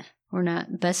not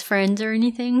best friends or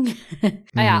anything.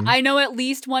 Yeah, I know at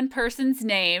least one person's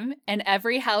name in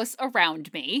every house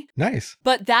around me. Nice.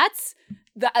 But that's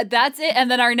That's it. And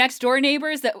then our next door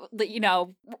neighbors that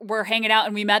we're hanging out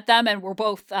and we met them, and we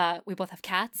both have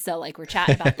cats, so like we're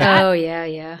chatting about that. Oh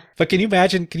yeah. But can you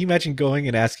imagine going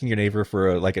and asking your neighbor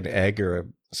for like an egg or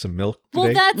some milk today?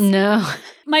 Well, that's no.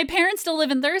 My parents still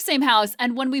live in their same house,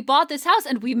 and when we bought this house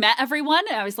and we met everyone,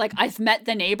 and I was like, I've met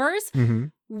the neighbors. Mm-hmm.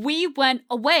 We went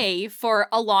away for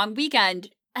a long weekend.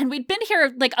 And we'd been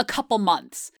here like a couple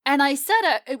months. And I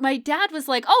said, my dad was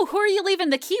like, oh, who are you leaving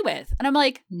the key with? And I'm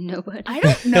like, nobody. I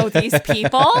don't know these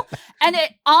people. And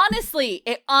it honestly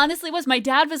was. My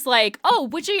dad was like, oh,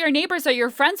 which of your neighbors are you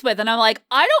friends with? And I'm like,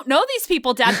 I don't know these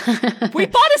people, Dad. We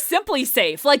bought a Simply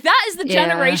Safe. Like, that is the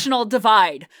generational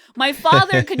divide. My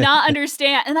father could not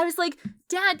understand. And I was like,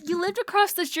 Dad, you lived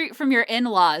across the street from your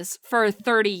in-laws for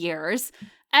 30 years.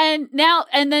 And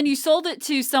then you sold it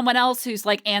to someone else whose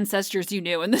like ancestors you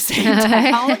knew in the same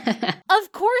town.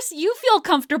 Of course, you feel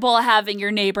comfortable having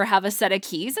your neighbor have a set of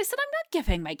keys. I said, I'm not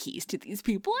giving my keys to these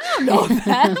people. I don't know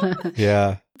them.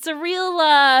 Yeah. It's a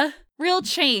real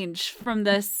change from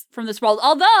this world.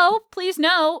 Although, please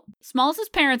note, Smalls'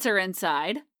 parents are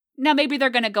inside. Now, maybe they're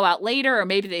going to go out later, or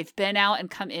maybe they've been out and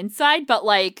come inside, but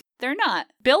like, they're not.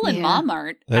 Bill and Mom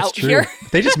aren't out here.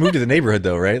 They just moved to the neighborhood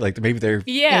though, right? Like maybe they're...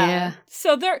 Yeah.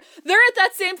 So they're at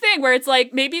that same thing where it's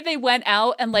like, maybe they went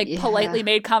out and like politely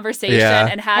made conversation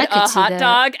and had a hot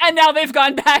dog, and now they've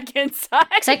gone back inside.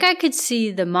 It's like I could see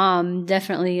the mom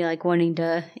definitely like wanting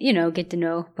to, get to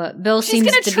know, but Bill seems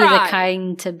to be the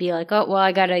kind to be like, oh, well,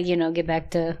 I gotta, get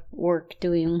back to work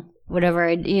doing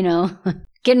whatever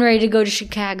getting ready to go to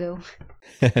Chicago.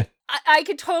 I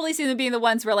could totally see them being the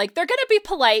ones where, like, they're going to be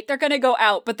polite, they're going to go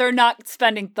out, but they're not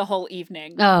spending the whole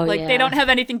evening. Oh, like, they don't have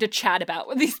anything to chat about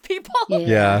with these people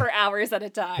for hours at a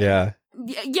time. Yeah.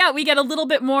 Yeah, we get a little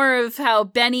bit more of how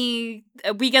Benny,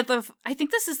 I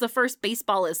think this is the first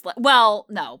baseball is, well,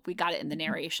 no, we got it in the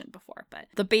narration before, but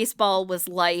the baseball was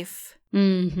life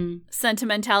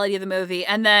sentimentality of the movie.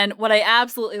 And then what I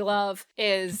absolutely love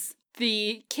is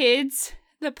the kids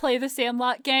that play the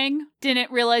Sandlot gang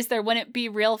didn't realize there wouldn't be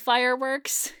real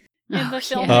fireworks in the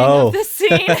filming of the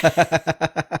scene.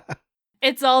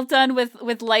 It's all done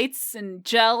with lights and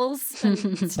gels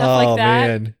and stuff like that.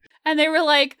 Man. And they were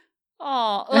like,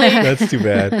 oh, like, that's too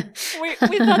bad. We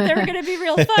thought they were going to be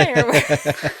real fireworks.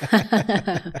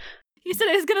 He said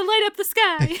it was going to light up the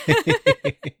sky.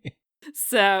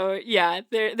 So, yeah,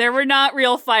 there were not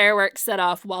real fireworks set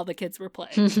off while the kids were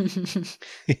playing.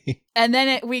 And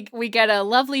then we get a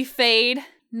lovely fade.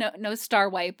 No star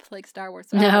wipe like Star Wars.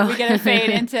 No. We get a fade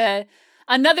into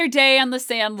another day on the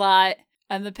Sandlot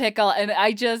and the pickle. And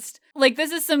I just, like,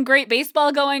 this is some great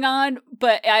baseball going on,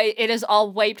 but it is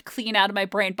all wiped clean out of my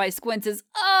brain by Squints',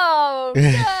 oh, no.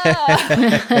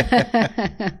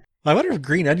 I wonder if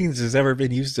green onions has ever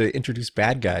been used to introduce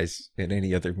bad guys in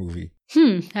any other movie.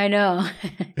 I know.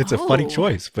 It's a funny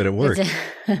choice, but it works.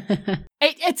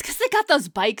 It's because they got those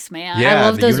bikes, man. Yeah, I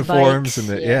love the those uniforms bikes. And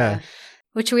the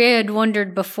Which we had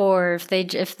wondered before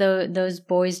if those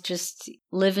boys just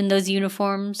live in those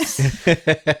uniforms.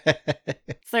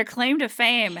 It's their claim to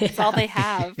fame. It's all they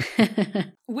have.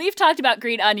 We've talked about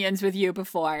green onions with you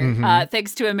before,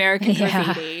 thanks to American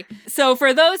Graffiti. So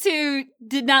for those who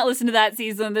did not listen to that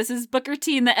season, this is Booker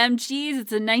T and the MGs.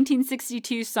 It's a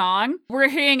 1962 song. We're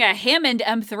hearing a Hammond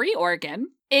M3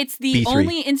 organ. It's the B3.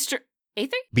 only instrument.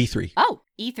 A3? B3. Oh,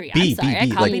 E3. I'm sorry. I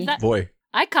copied like, that. Boy.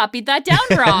 I copied that down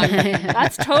wrong.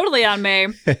 That's totally on me.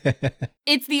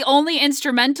 It's the only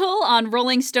instrumental on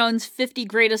Rolling Stone's 50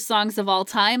 Greatest Songs of All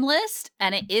Time list,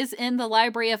 and it is in the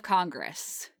Library of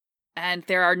Congress. And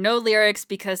there are no lyrics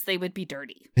because they would be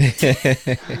dirty. as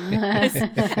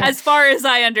far as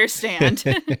I understand.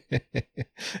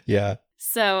 Yeah.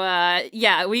 So,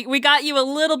 we got you a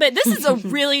little bit. This is a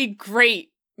really great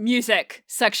music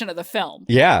section of the film.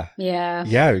 Yeah. Yeah.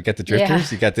 Yeah, you got the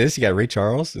Drifters, you got this, you got Ray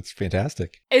Charles. It's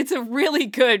fantastic. It's a really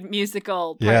good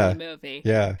musical part of the movie.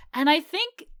 Yeah. And I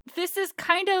think this is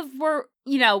kind of where,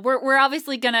 we're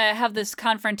obviously going to have this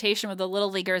confrontation with the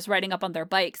Little Leaguers riding up on their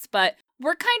bikes, but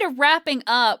we're kind of wrapping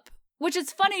up, which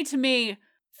is funny to me.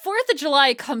 4th of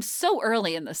July comes so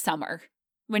early in the summer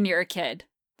when you're a kid.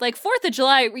 Like 4th of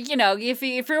July,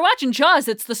 if you're watching Jaws,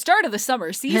 it's the start of the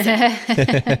summer season.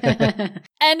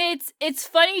 And it's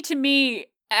funny to me,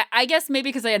 I guess maybe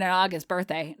because I had an August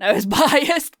birthday and I was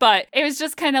biased, but it was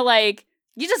just kind of like,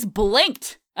 you just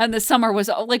blinked and the summer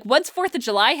was like, once 4th of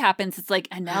July happens, it's like,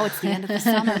 and now it's the end of the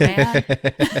summer, man.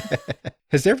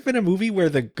 Has there been a movie where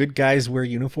the good guys wear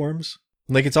uniforms?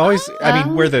 Like it's always,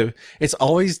 it's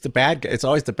always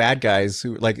the bad guys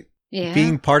who like,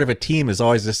 being part of a team is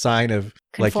always a sign of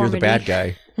like, you're the bad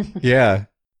guy. Yeah.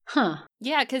 Huh.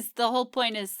 Yeah, because the whole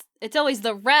point is it's always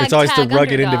the ragtag It's always the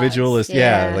rugged underdogs. individualist.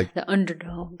 Yeah, like the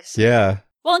underdogs. Yeah.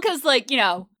 Well, because, like,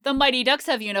 the Mighty Ducks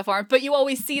have uniforms, but you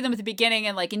always see them at the beginning,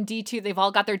 and, like, in D2, they've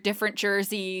all got their different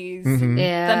jerseys. Mm-hmm.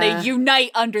 Yeah. Then they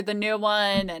unite under the new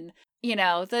one, and,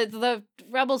 the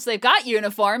Rebels, they've got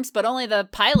uniforms, but only the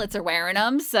pilots are wearing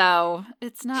them, so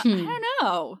it's not, I don't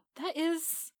know.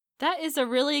 That is a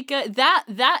really good,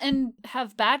 that and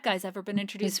have bad guys ever been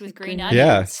introduced with green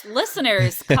onions? Yeah.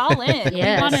 Listeners, call in.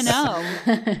 Yes. We want to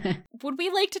know. Would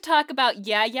we like to talk about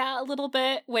Yeah a little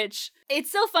bit? Which,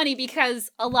 it's so funny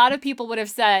because a lot of people would have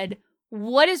said,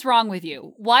 what is wrong with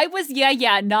you? Why was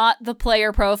Yeah not the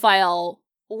player profile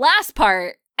last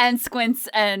part and Squints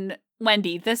and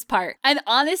Wendy this part? And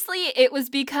honestly, it was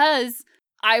because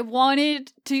I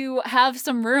wanted to have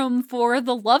some room for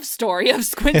the love story of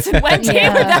Squints and Wendy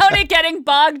without it getting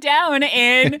bogged down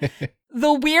in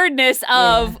the weirdness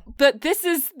of, but this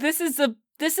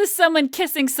is someone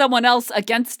kissing someone else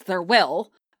against their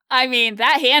will. I mean,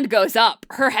 that hand goes up.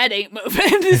 Her head ain't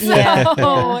moving.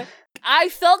 So I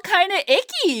felt kind of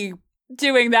icky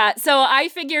doing that. So I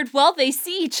figured, well, they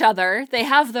see each other. They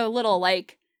have their little,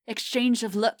 like, exchange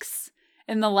of looks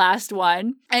in the last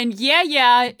one. And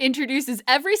Yeah introduces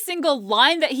every single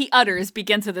line that he utters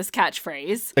begins with this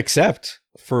catchphrase. Except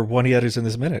for one he utters in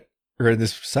this minute. Or in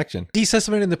this section. He says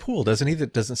something in the pool, doesn't he?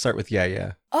 That doesn't start with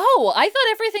yeah. Oh, I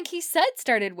thought everything he said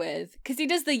started with. Because he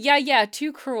does the yeah,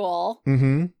 too cruel.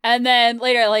 Mm-hmm. And then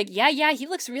later, like, yeah, he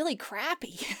looks really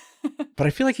crappy. But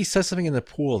I feel like he says something in the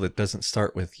pool that doesn't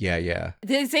start with yeah.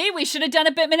 They say we should have done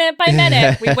it minute by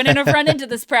minute. We wouldn't have run into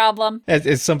this problem.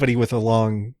 As somebody with a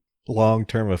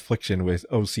long-term affliction with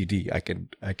OCD, I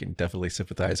can definitely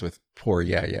sympathize with poor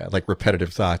yeah, like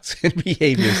repetitive thoughts and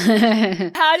behaviors.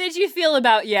 How did you feel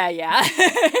about Yeah?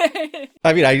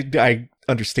 I mean, I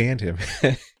understand him.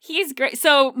 He's great.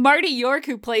 So Marty York,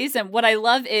 who plays him, what I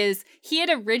love is he had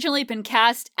originally been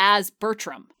cast as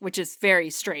Bertram, which is very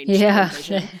strange. Yeah.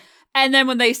 And then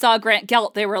when they saw Grant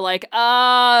Gelt, they were like,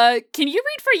 can you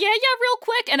read for Yeah real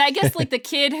quick? And I guess like the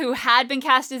kid who had been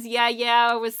cast as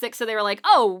Yeah was sick. So they were like,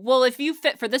 oh, well, if you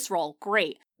fit for this role,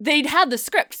 great. They'd had the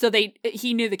script, so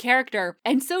he knew the character.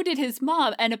 And so did his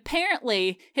mom. And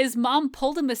apparently his mom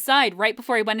pulled him aside right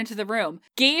before he went into the room,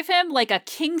 gave him like a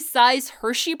king-size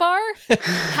Hershey bar,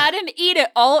 had him eat it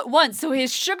all at once. So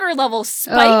his sugar level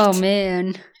spiked. Oh,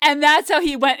 man. And that's how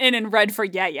he went in and read for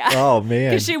Yeah. Oh, man.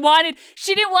 Because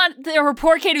she didn't want her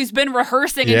poor kid who's been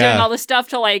rehearsing and doing all this stuff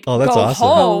to like go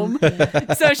awesome. home.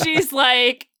 So she's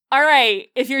like, all right,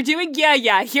 if you're doing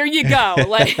Yeah, here you go.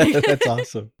 Like, that's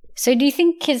awesome. So do you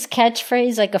think his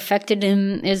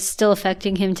catchphrase is still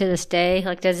affecting him to this day?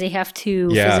 Like, does he have to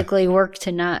physically work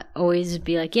to not always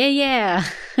be like, yeah?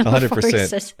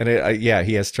 100%. And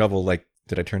he has trouble, like,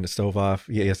 did I turn the stove off?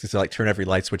 He has to like turn every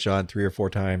light switch on 3 or 4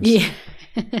 times. Yeah.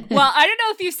 Well, I don't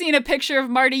know if you've seen a picture of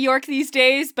Marty York these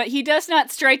days, but he does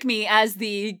not strike me as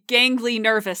the gangly,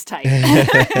 nervous type. Yeah,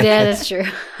 that's true.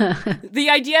 The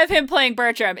idea of him playing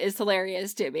Bertram is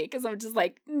hilarious to me because I'm just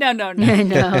like, no. No.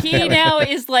 He now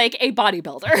is like a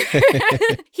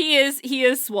bodybuilder. He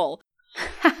is swole.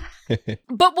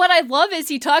 But what I love is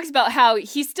he talks about how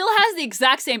he still has the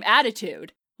exact same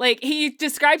attitude. Like, he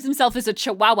describes himself as a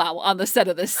chihuahua on the set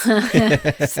of this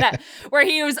set, where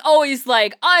he was always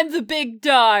like, I'm the big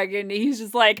dog, and he's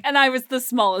just like, and I was the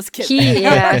smallest kid.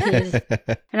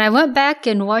 And I went back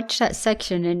and watched that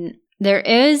section, and there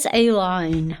is a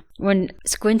line when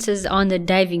Squints is on the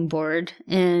diving board,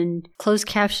 and closed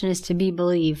caption is to be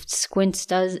believed. Squints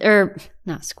does,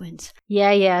 not Squints.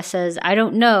 Yeah says, I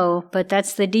don't know, but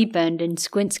that's the deep end, and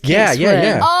Squints can't swim.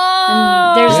 Yeah. Oh!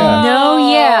 And there's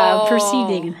no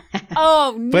proceeding.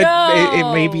 Oh, no! But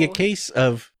it may be a case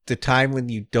of the time when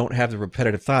you don't have the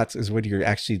repetitive thoughts is when you're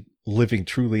actually living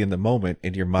truly in the moment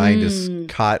and your mind is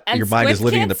caught, and your mind is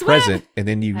living in the present, and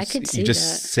then you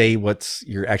just say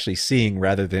you're actually seeing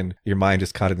rather than your mind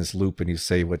is caught in this loop and you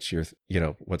say what's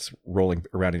rolling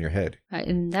around in your head.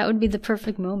 And that would be the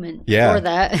perfect moment for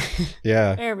that.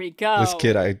 Yeah. There we go.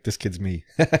 This kid's me.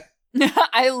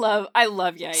 I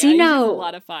love Yeah. See, now, a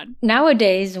lot of fun.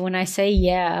 Nowadays, when I say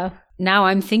yeah, now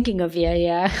I'm thinking of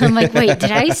yeah. I'm like, wait,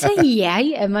 did I say yeah?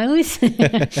 Am I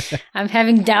listening? I'm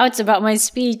having doubts about my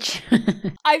speech.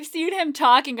 I've seen him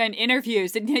talking on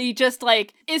interviews, and he just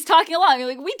like is talking along. You're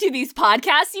like, we do these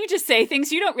podcasts. You just say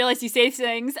things. You don't realize you say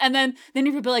things, and then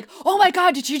you'll be like, oh my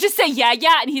god, did you just say yeah?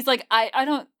 And he's like, I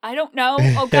don't know.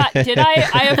 Oh god, did I?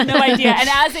 I have no idea. And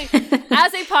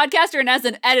as a podcaster and as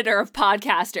an editor of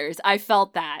podcasters, I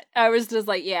felt that. I was just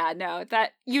like, yeah, no,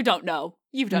 that you don't know.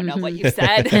 You don't know what you've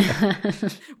said.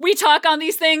 We talk on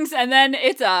these things, and then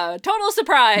it's a total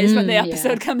surprise when the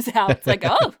episode comes out. It's like,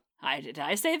 oh, Did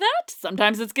I say that?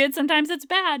 Sometimes it's good, sometimes it's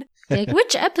bad. Like,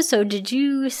 which episode did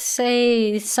you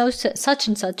say such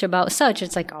and such about such?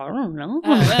 It's like, I don't know.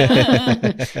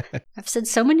 I've said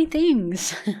so many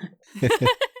things.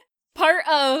 Part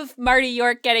of Marty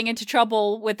York getting into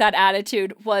trouble with that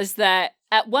attitude was that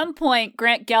at one point,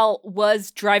 Grant Gelt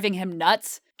was driving him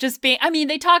nuts. They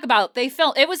talk about,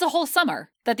 it was a whole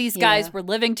summer that these guys were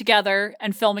living together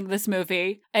and filming this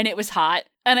movie, and it was hot.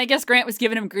 And I guess Grant was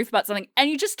giving him grief about something, and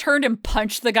he just turned and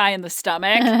punched the guy in the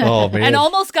stomach. Oh, man. And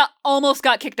almost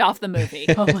got kicked off the movie.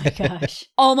 Oh my gosh.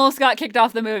 Almost got kicked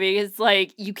off the movie. It's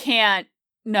like, you can't.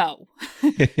 No.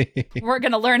 We're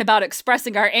going to learn about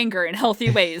expressing our anger in healthy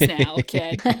ways now,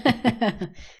 kid.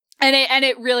 And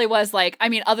it really was like, I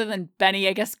mean, other than Benny,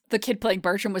 I guess the kid playing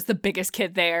Bertram was the biggest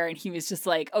kid there. And he was just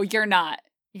like, oh, you're not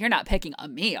picking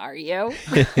on me, are you?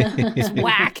 He's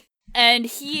whack. And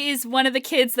he is one of the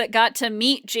kids that got to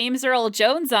meet James Earl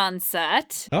Jones on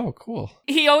set. Oh, cool.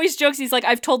 He always jokes, he's like,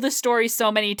 I've told this story so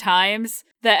many times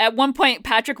that at one point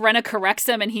Patrick Renna corrects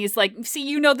him and he's like, see,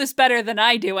 you know this better than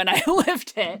I do, and I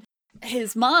lived it.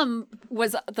 His mom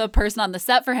was the person on the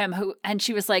set for him and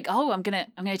she was like, oh, I'm gonna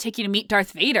take you to meet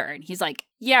Darth Vader. And he's like,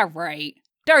 yeah, right.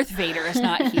 Darth Vader is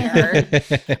not here.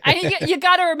 You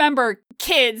got to remember,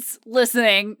 kids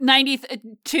listening,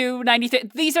 92, 93,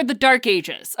 these are the dark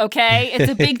ages, okay?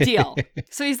 It's a big deal.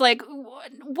 So he's like,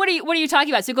 what are you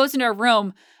talking about? So he goes into a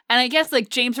room, and I guess like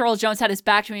James Earl Jones had his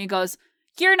back to him, and he goes,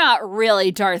 you're not really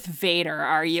Darth Vader,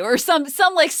 are you? Or some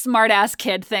like smart ass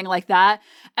kid thing like that.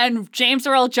 And James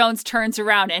Earl Jones turns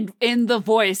around and in the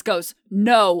voice goes,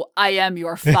 no, I am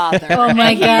your father. Oh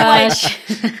my gosh.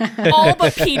 Like, all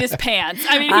but peed his pants.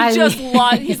 I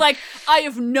mean, he's like, I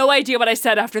have no idea what I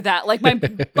said after that. Like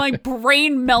my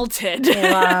brain melted.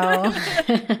 Wow.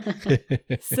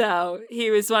 So he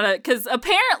was because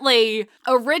apparently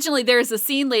originally there's a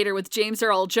scene later with James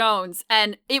Earl Jones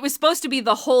and it was supposed to be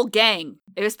the whole gang.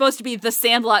 It was supposed to be the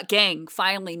Sandlot gang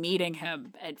finally meeting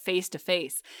him at face to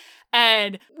face.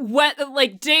 And when,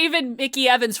 like, David Mickey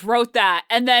Evans wrote that,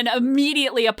 and then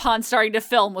immediately upon starting to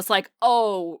film was like,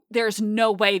 oh, there's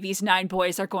no way these 9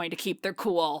 boys are going to keep their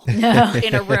cool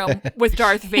in a room with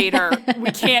Darth Vader.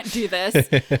 We can't do this.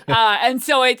 And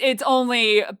so it's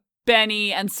only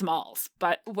Benny and Smalls,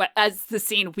 but as the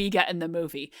scene we get in the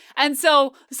movie. And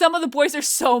so some of the boys are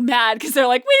so mad because they're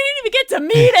like, we didn't even get to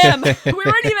meet him. We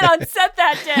weren't even on set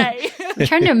that day. I'm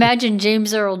trying to imagine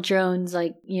James Earl Jones,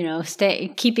 like,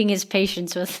 keeping his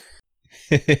patience with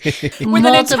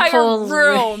an entire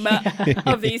room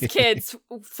of these kids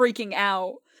freaking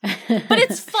out. But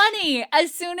it's funny.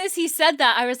 As soon as he said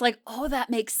that, I was like, oh, that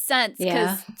makes sense.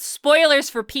 Because spoilers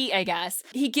for Pete, I guess.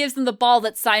 He gives them the ball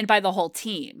that's signed by the whole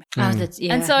team.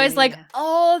 And so I was like,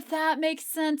 oh, that makes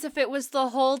sense if it was the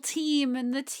whole team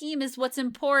and the team is what's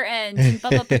important. And blah,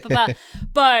 blah, blah, blah,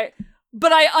 blah.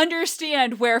 But I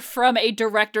understand where, from a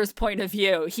director's point of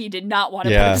view, he did not want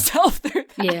to put himself through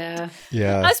that.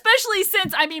 Yeah. Especially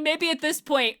since, I mean, maybe at this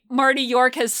point, Marty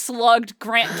York has slugged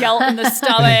Grant Gelt in the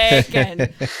stomach, and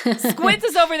Squints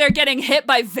is over there getting hit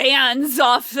by vans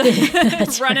off,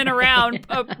 running around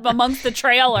amongst the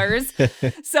trailers.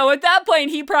 So at that point,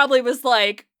 he probably was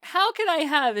like, how can I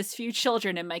have as few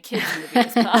children in my kids' movie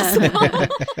as possible?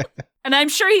 And I'm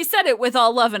sure he said it with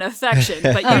all love and affection,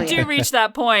 but you do reach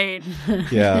that point.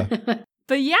 Yeah.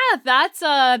 But yeah, that's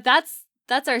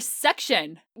our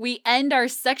section. We end our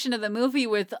section of the movie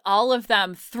with all of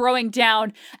them throwing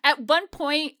down. At one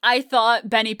point, I thought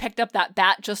Benny picked up that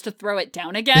bat just to throw it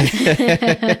down again.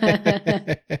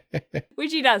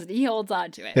 Which he doesn't. He holds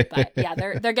on to it. But yeah,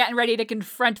 they're getting ready to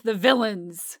confront the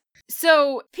villains.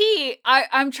 So, Pete,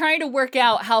 I'm trying to work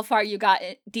out how far you got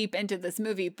deep into this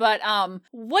movie, but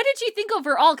what did you think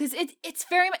overall? Because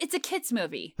it's a kids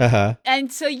movie, and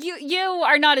so you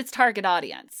are not its target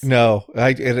audience. No,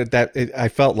 I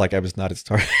felt like I was not its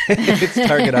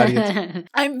target audience.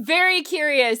 I'm very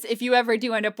curious if you ever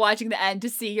do end up watching the end to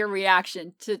see your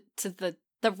reaction to the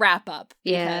wrap up.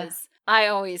 Yeah. Because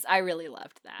I really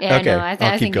loved that. Yeah, okay, no,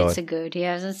 I think going. it's a good.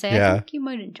 Yeah, I was gonna say, I think you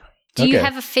might enjoy it. Do you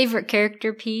have a favorite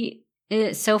character, Pete,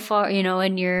 so far,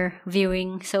 in your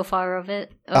viewing so far of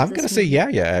it? I'm going to say yeah,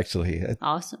 actually.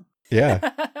 Awesome. Yeah.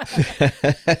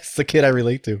 It's the kid I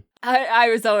relate to. I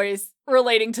was always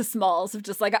relating to Smalls of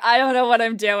just like, I don't know what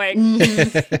I'm doing.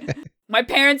 Mm-hmm. My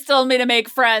parents told me to make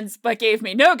friends, but gave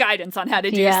me no guidance on how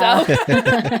to do so.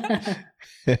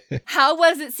 How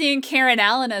was it seeing Karen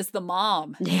Allen as the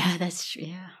mom? Yeah, that's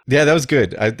true. Yeah, that was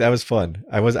good. That was fun.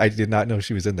 I did not know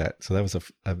she was in that, so that was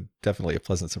definitely a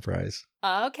pleasant surprise.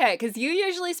 Okay, because you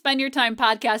usually spend your time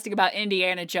podcasting about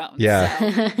Indiana Jones. Yeah,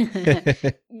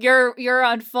 so you're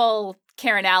on full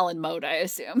Karen Allen mode, I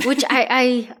assume. Which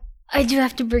I I do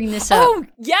have to bring this up. Oh,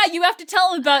 yeah, you have to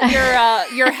tell him about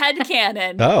your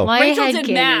headcanon. Oh. My Rachel did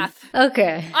headcanon. math.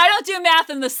 Okay. I don't do math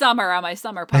in the summer on my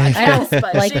summer podcast,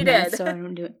 but Like she math, did. so I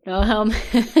don't do it. No,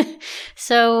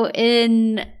 so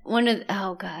in one of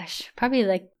probably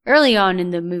like early on in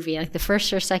the movie, like the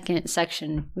first or second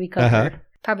section we covered.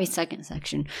 Probably second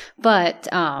section. But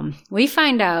we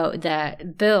find out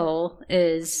that Bill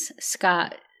is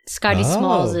Scotty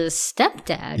Smalls'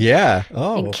 stepdad. Yeah.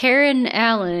 Oh. And Karen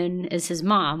Allen is his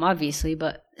mom, obviously,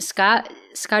 but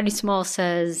Scotty Smalls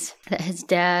says that his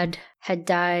dad had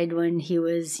died when he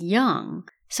was young.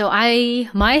 So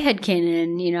my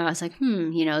headcanon, I was like,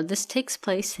 this takes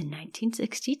place in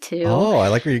 1962. Oh, I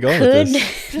like where you're going with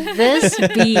this.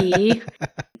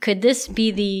 Could this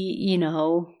be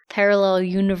the, parallel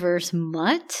universe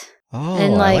Mutt? Oh,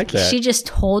 And I like that. she just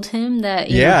told him that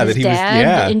his that he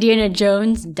dad, Indiana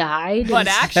Jones, died. But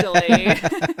actually,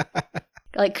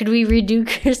 like, could we redo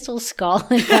Crystal Skull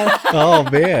and have, Oh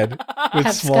man, with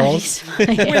have Smalls.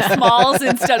 Scotty with Smalls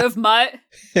instead of Mutt.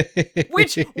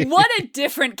 Which, what a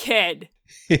different kid.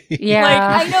 Yeah.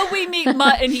 Like, I know we meet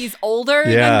Mutt and he's older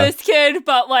Yeah. than this kid,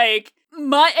 but like,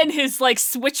 Mutt and his like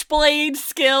switchblade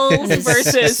skills His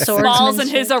versus Smalls and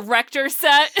his erector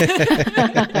set.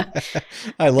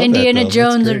 I love Indiana that,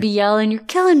 Jones would be yelling, "You're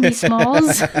killing me,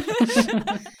 Smalls!"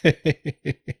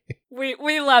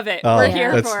 We love it. Oh, We're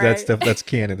here for it. That's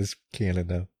canon. It's canon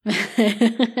now.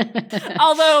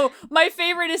 Although my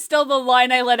favorite is still the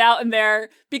line I let out in there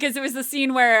because it was the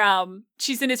scene where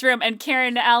she's in his room and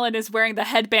Karen Allen is wearing the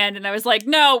headband, and I was like,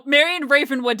 no, Marion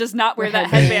Ravenwood does not wear that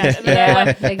headband. And then I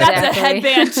went, that's a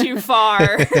headband too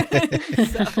far.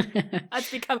 So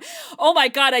that's become, oh my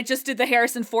God, I just did the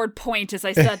Harrison Ford point as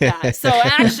I said that. So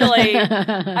actually,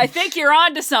 I think you're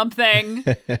onto something.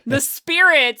 The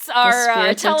spirits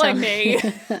are telling me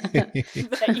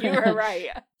that you were right.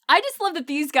 I just love that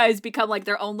these guys become like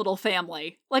their own little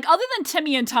family. Like, other than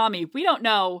Timmy and Tommy, we don't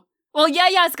know. Well,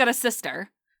 Yaya's got a sister,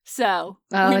 so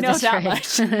we know that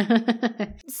much.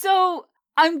 So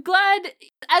I'm glad,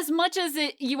 as much as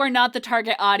you are not the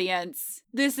target audience,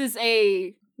 this is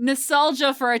a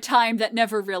nostalgia for a time that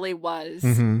never really was.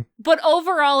 Mm-hmm. But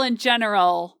overall, in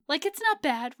general, like, it's not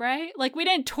bad, right? Like, we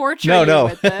didn't torture No.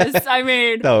 with this. I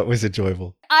mean... No, it was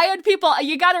enjoyable. I had people,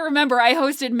 you got to remember, I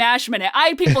hosted MASH Minute. I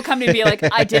had people come to me and be like,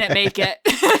 I didn't make it.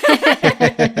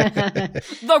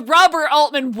 The Robert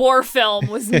Altman war film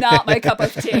was not my cup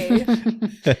of tea.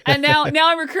 And now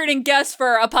I'm recruiting guests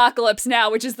for Apocalypse Now,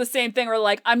 which is the same thing. We're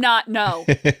like, I'm not doing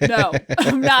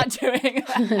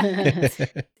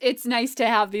that. It's nice to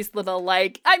have these little,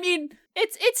 like, I mean,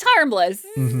 it's harmless.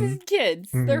 Mm-hmm. Kids,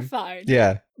 Mm-hmm. they're fine.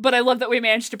 Yeah. But I love that we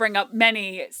managed to bring up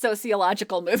many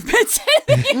sociological movements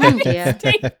in the United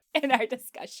States in our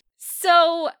discussion.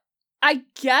 So I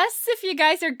guess if you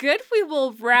guys are good, we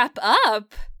will wrap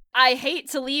up. I hate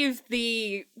to leave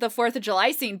the 4th of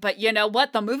July scene, but you know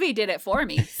what? The movie did it for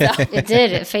me. So. It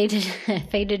did. It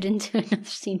faded into another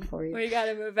scene for you. We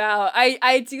gotta move out.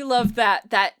 I do love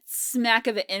that smack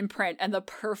of the imprint and the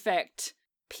perfect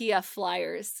PF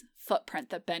Flyers footprint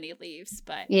that Benny leaves,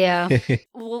 but yeah,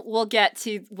 we'll get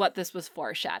to what this was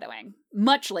foreshadowing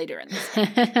much later in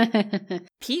this.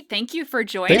 Pete, thank you for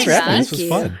joining Thanks for having me. us. This was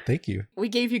fun. Thank you. We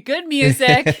gave you good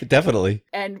music. Definitely.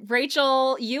 And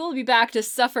Rachel, you will be back to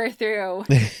suffer through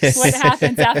what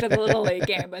happens after the Little League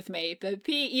game with me. But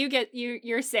Pete,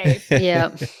 you're safe. Yeah.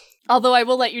 Although I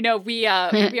will let you know, we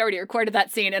already recorded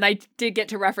that scene, and I did get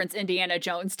to reference Indiana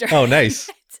Jones during. Oh, nice.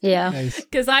 Yeah.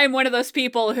 Because I am one of those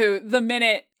people who, the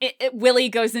minute Willie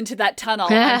goes into that tunnel,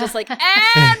 I'm just like,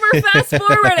 and we're fast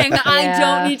forwarding. I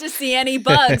don't need to see any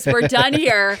bugs. We're done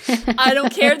here. I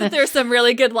don't care that there's some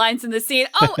really good lines in the scene.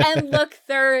 Oh, and look,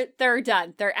 they're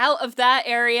done. They're out of that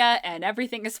area, and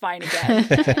everything is fine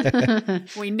again.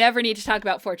 We never need to talk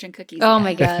about fortune cookies. Oh again.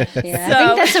 my God. Yeah. I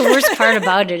think that's the worst part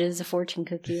about it is the fortune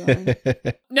cookie line.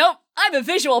 Nope. I'm a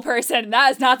visual person, and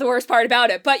that is not the worst part about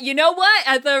it. But you know what?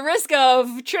 At the risk of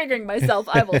triggering myself,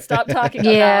 I will stop talking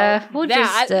about we'll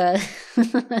that.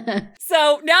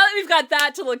 So now that we've got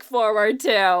that to look forward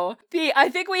to, Pete, I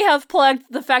think we have plugged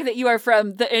the fact that you are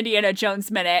from the Indiana Jones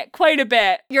Minute quite a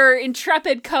bit. Your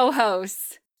intrepid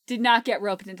co-hosts did not get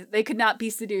roped into. They could not be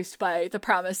seduced by the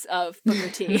promise of Booker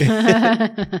T.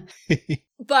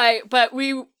 But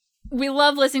we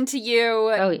love listening to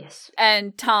you. Oh, yes.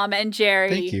 And Tom and Jerry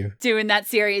Thank you. doing that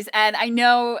series. And I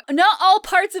know not all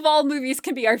parts of all movies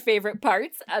can be our favorite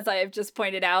parts, as I have just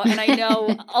pointed out. And I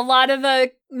know a lot of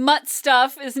the Mutt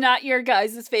stuff is not your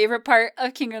guys' favorite part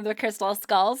of King of the Crystal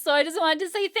Skull. So I just wanted to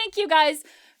say thank you guys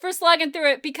for slogging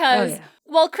through it because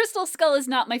while Crystal Skull is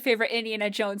not my favorite Indiana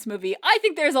Jones movie, I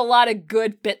think there's a lot of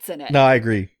good bits in it. No, I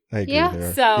agree. I agree Yeah.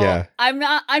 there. So Yeah. I'm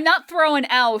not throwing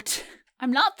out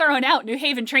New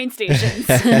Haven train stations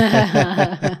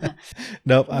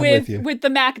Nope, I'm with you. with the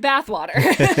Mac bathwater.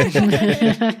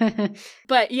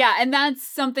 But yeah, and that's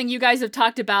something you guys have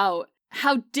talked about,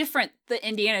 how different the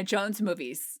Indiana Jones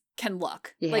movies can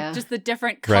look. Yeah. Like just the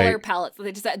different color Right. palettes,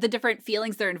 the different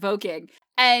feelings they're invoking.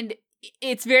 And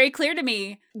it's very clear to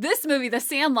me, this movie, The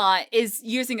Sandlot, is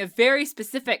using a very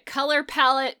specific color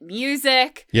palette,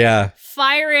 music, Yeah.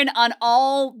 firing on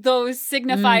all those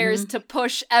signifiers to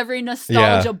push every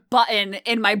nostalgia button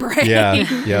in my brain. Yeah.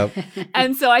 Yep.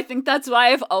 And so I think that's why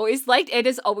I've always liked it. It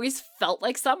has always felt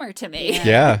like summer to me.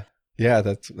 Yeah. Yeah.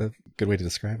 That's a good way to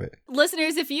describe it.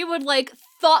 Listeners, if you would like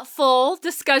thoughtful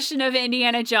discussion of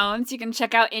Indiana Jones, you can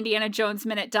check out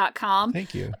indianajonesminute.com.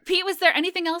 Thank you. Pete, was there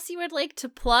anything else you would like to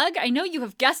plug? I know you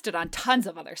have guested on tons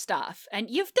of other stuff, and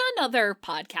you've done other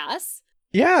podcasts.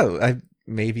 Yeah.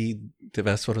 Maybe the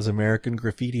best one is American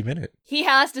Graffiti Minute. He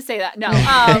has to say that. No,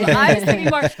 I was thinking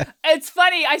more. It's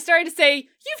funny. I started to say,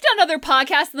 you've done other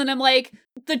podcasts, and then I'm like,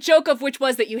 the joke of which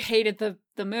was that you hated the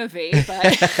movie,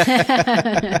 but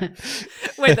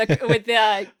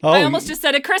I almost just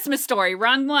said A Christmas Story.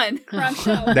 Wrong one. Wrong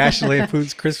show. National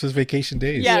Lampoon's Christmas Vacation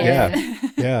Days. Yeah.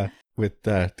 Yeah. With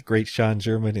the great Sean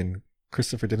German and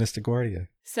Christopher Dennis DeGuardia.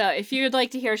 So if you would like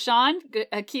to hear Sean,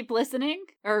 keep listening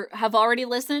or have already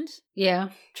listened. Yeah.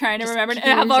 Trying to Just remember. keep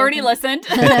Have yours already open.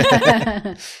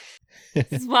 listened.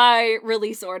 This is why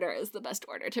release order is the best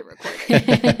order to record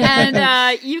it.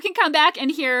 And you can come back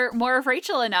and hear more of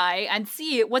Rachel and I and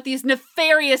see what these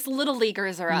nefarious little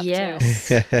leaguers are up to. Yes.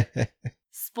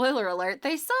 Spoiler alert,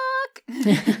 they suck.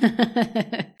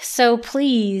 So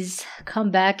please come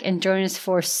back and join us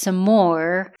for some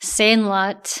more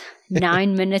Sandlot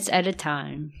 9 minutes at a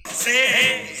time. Say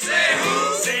hey, say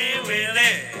who, say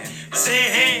Willie, say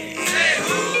hey, say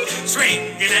who,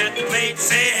 swinging at the plate,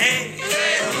 say hey,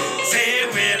 say who, say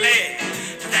Willie,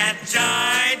 that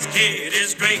Giants kid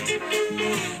is great,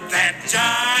 that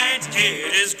Giants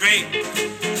kid is great,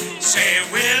 say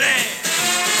Willie,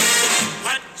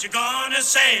 what you gonna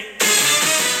say?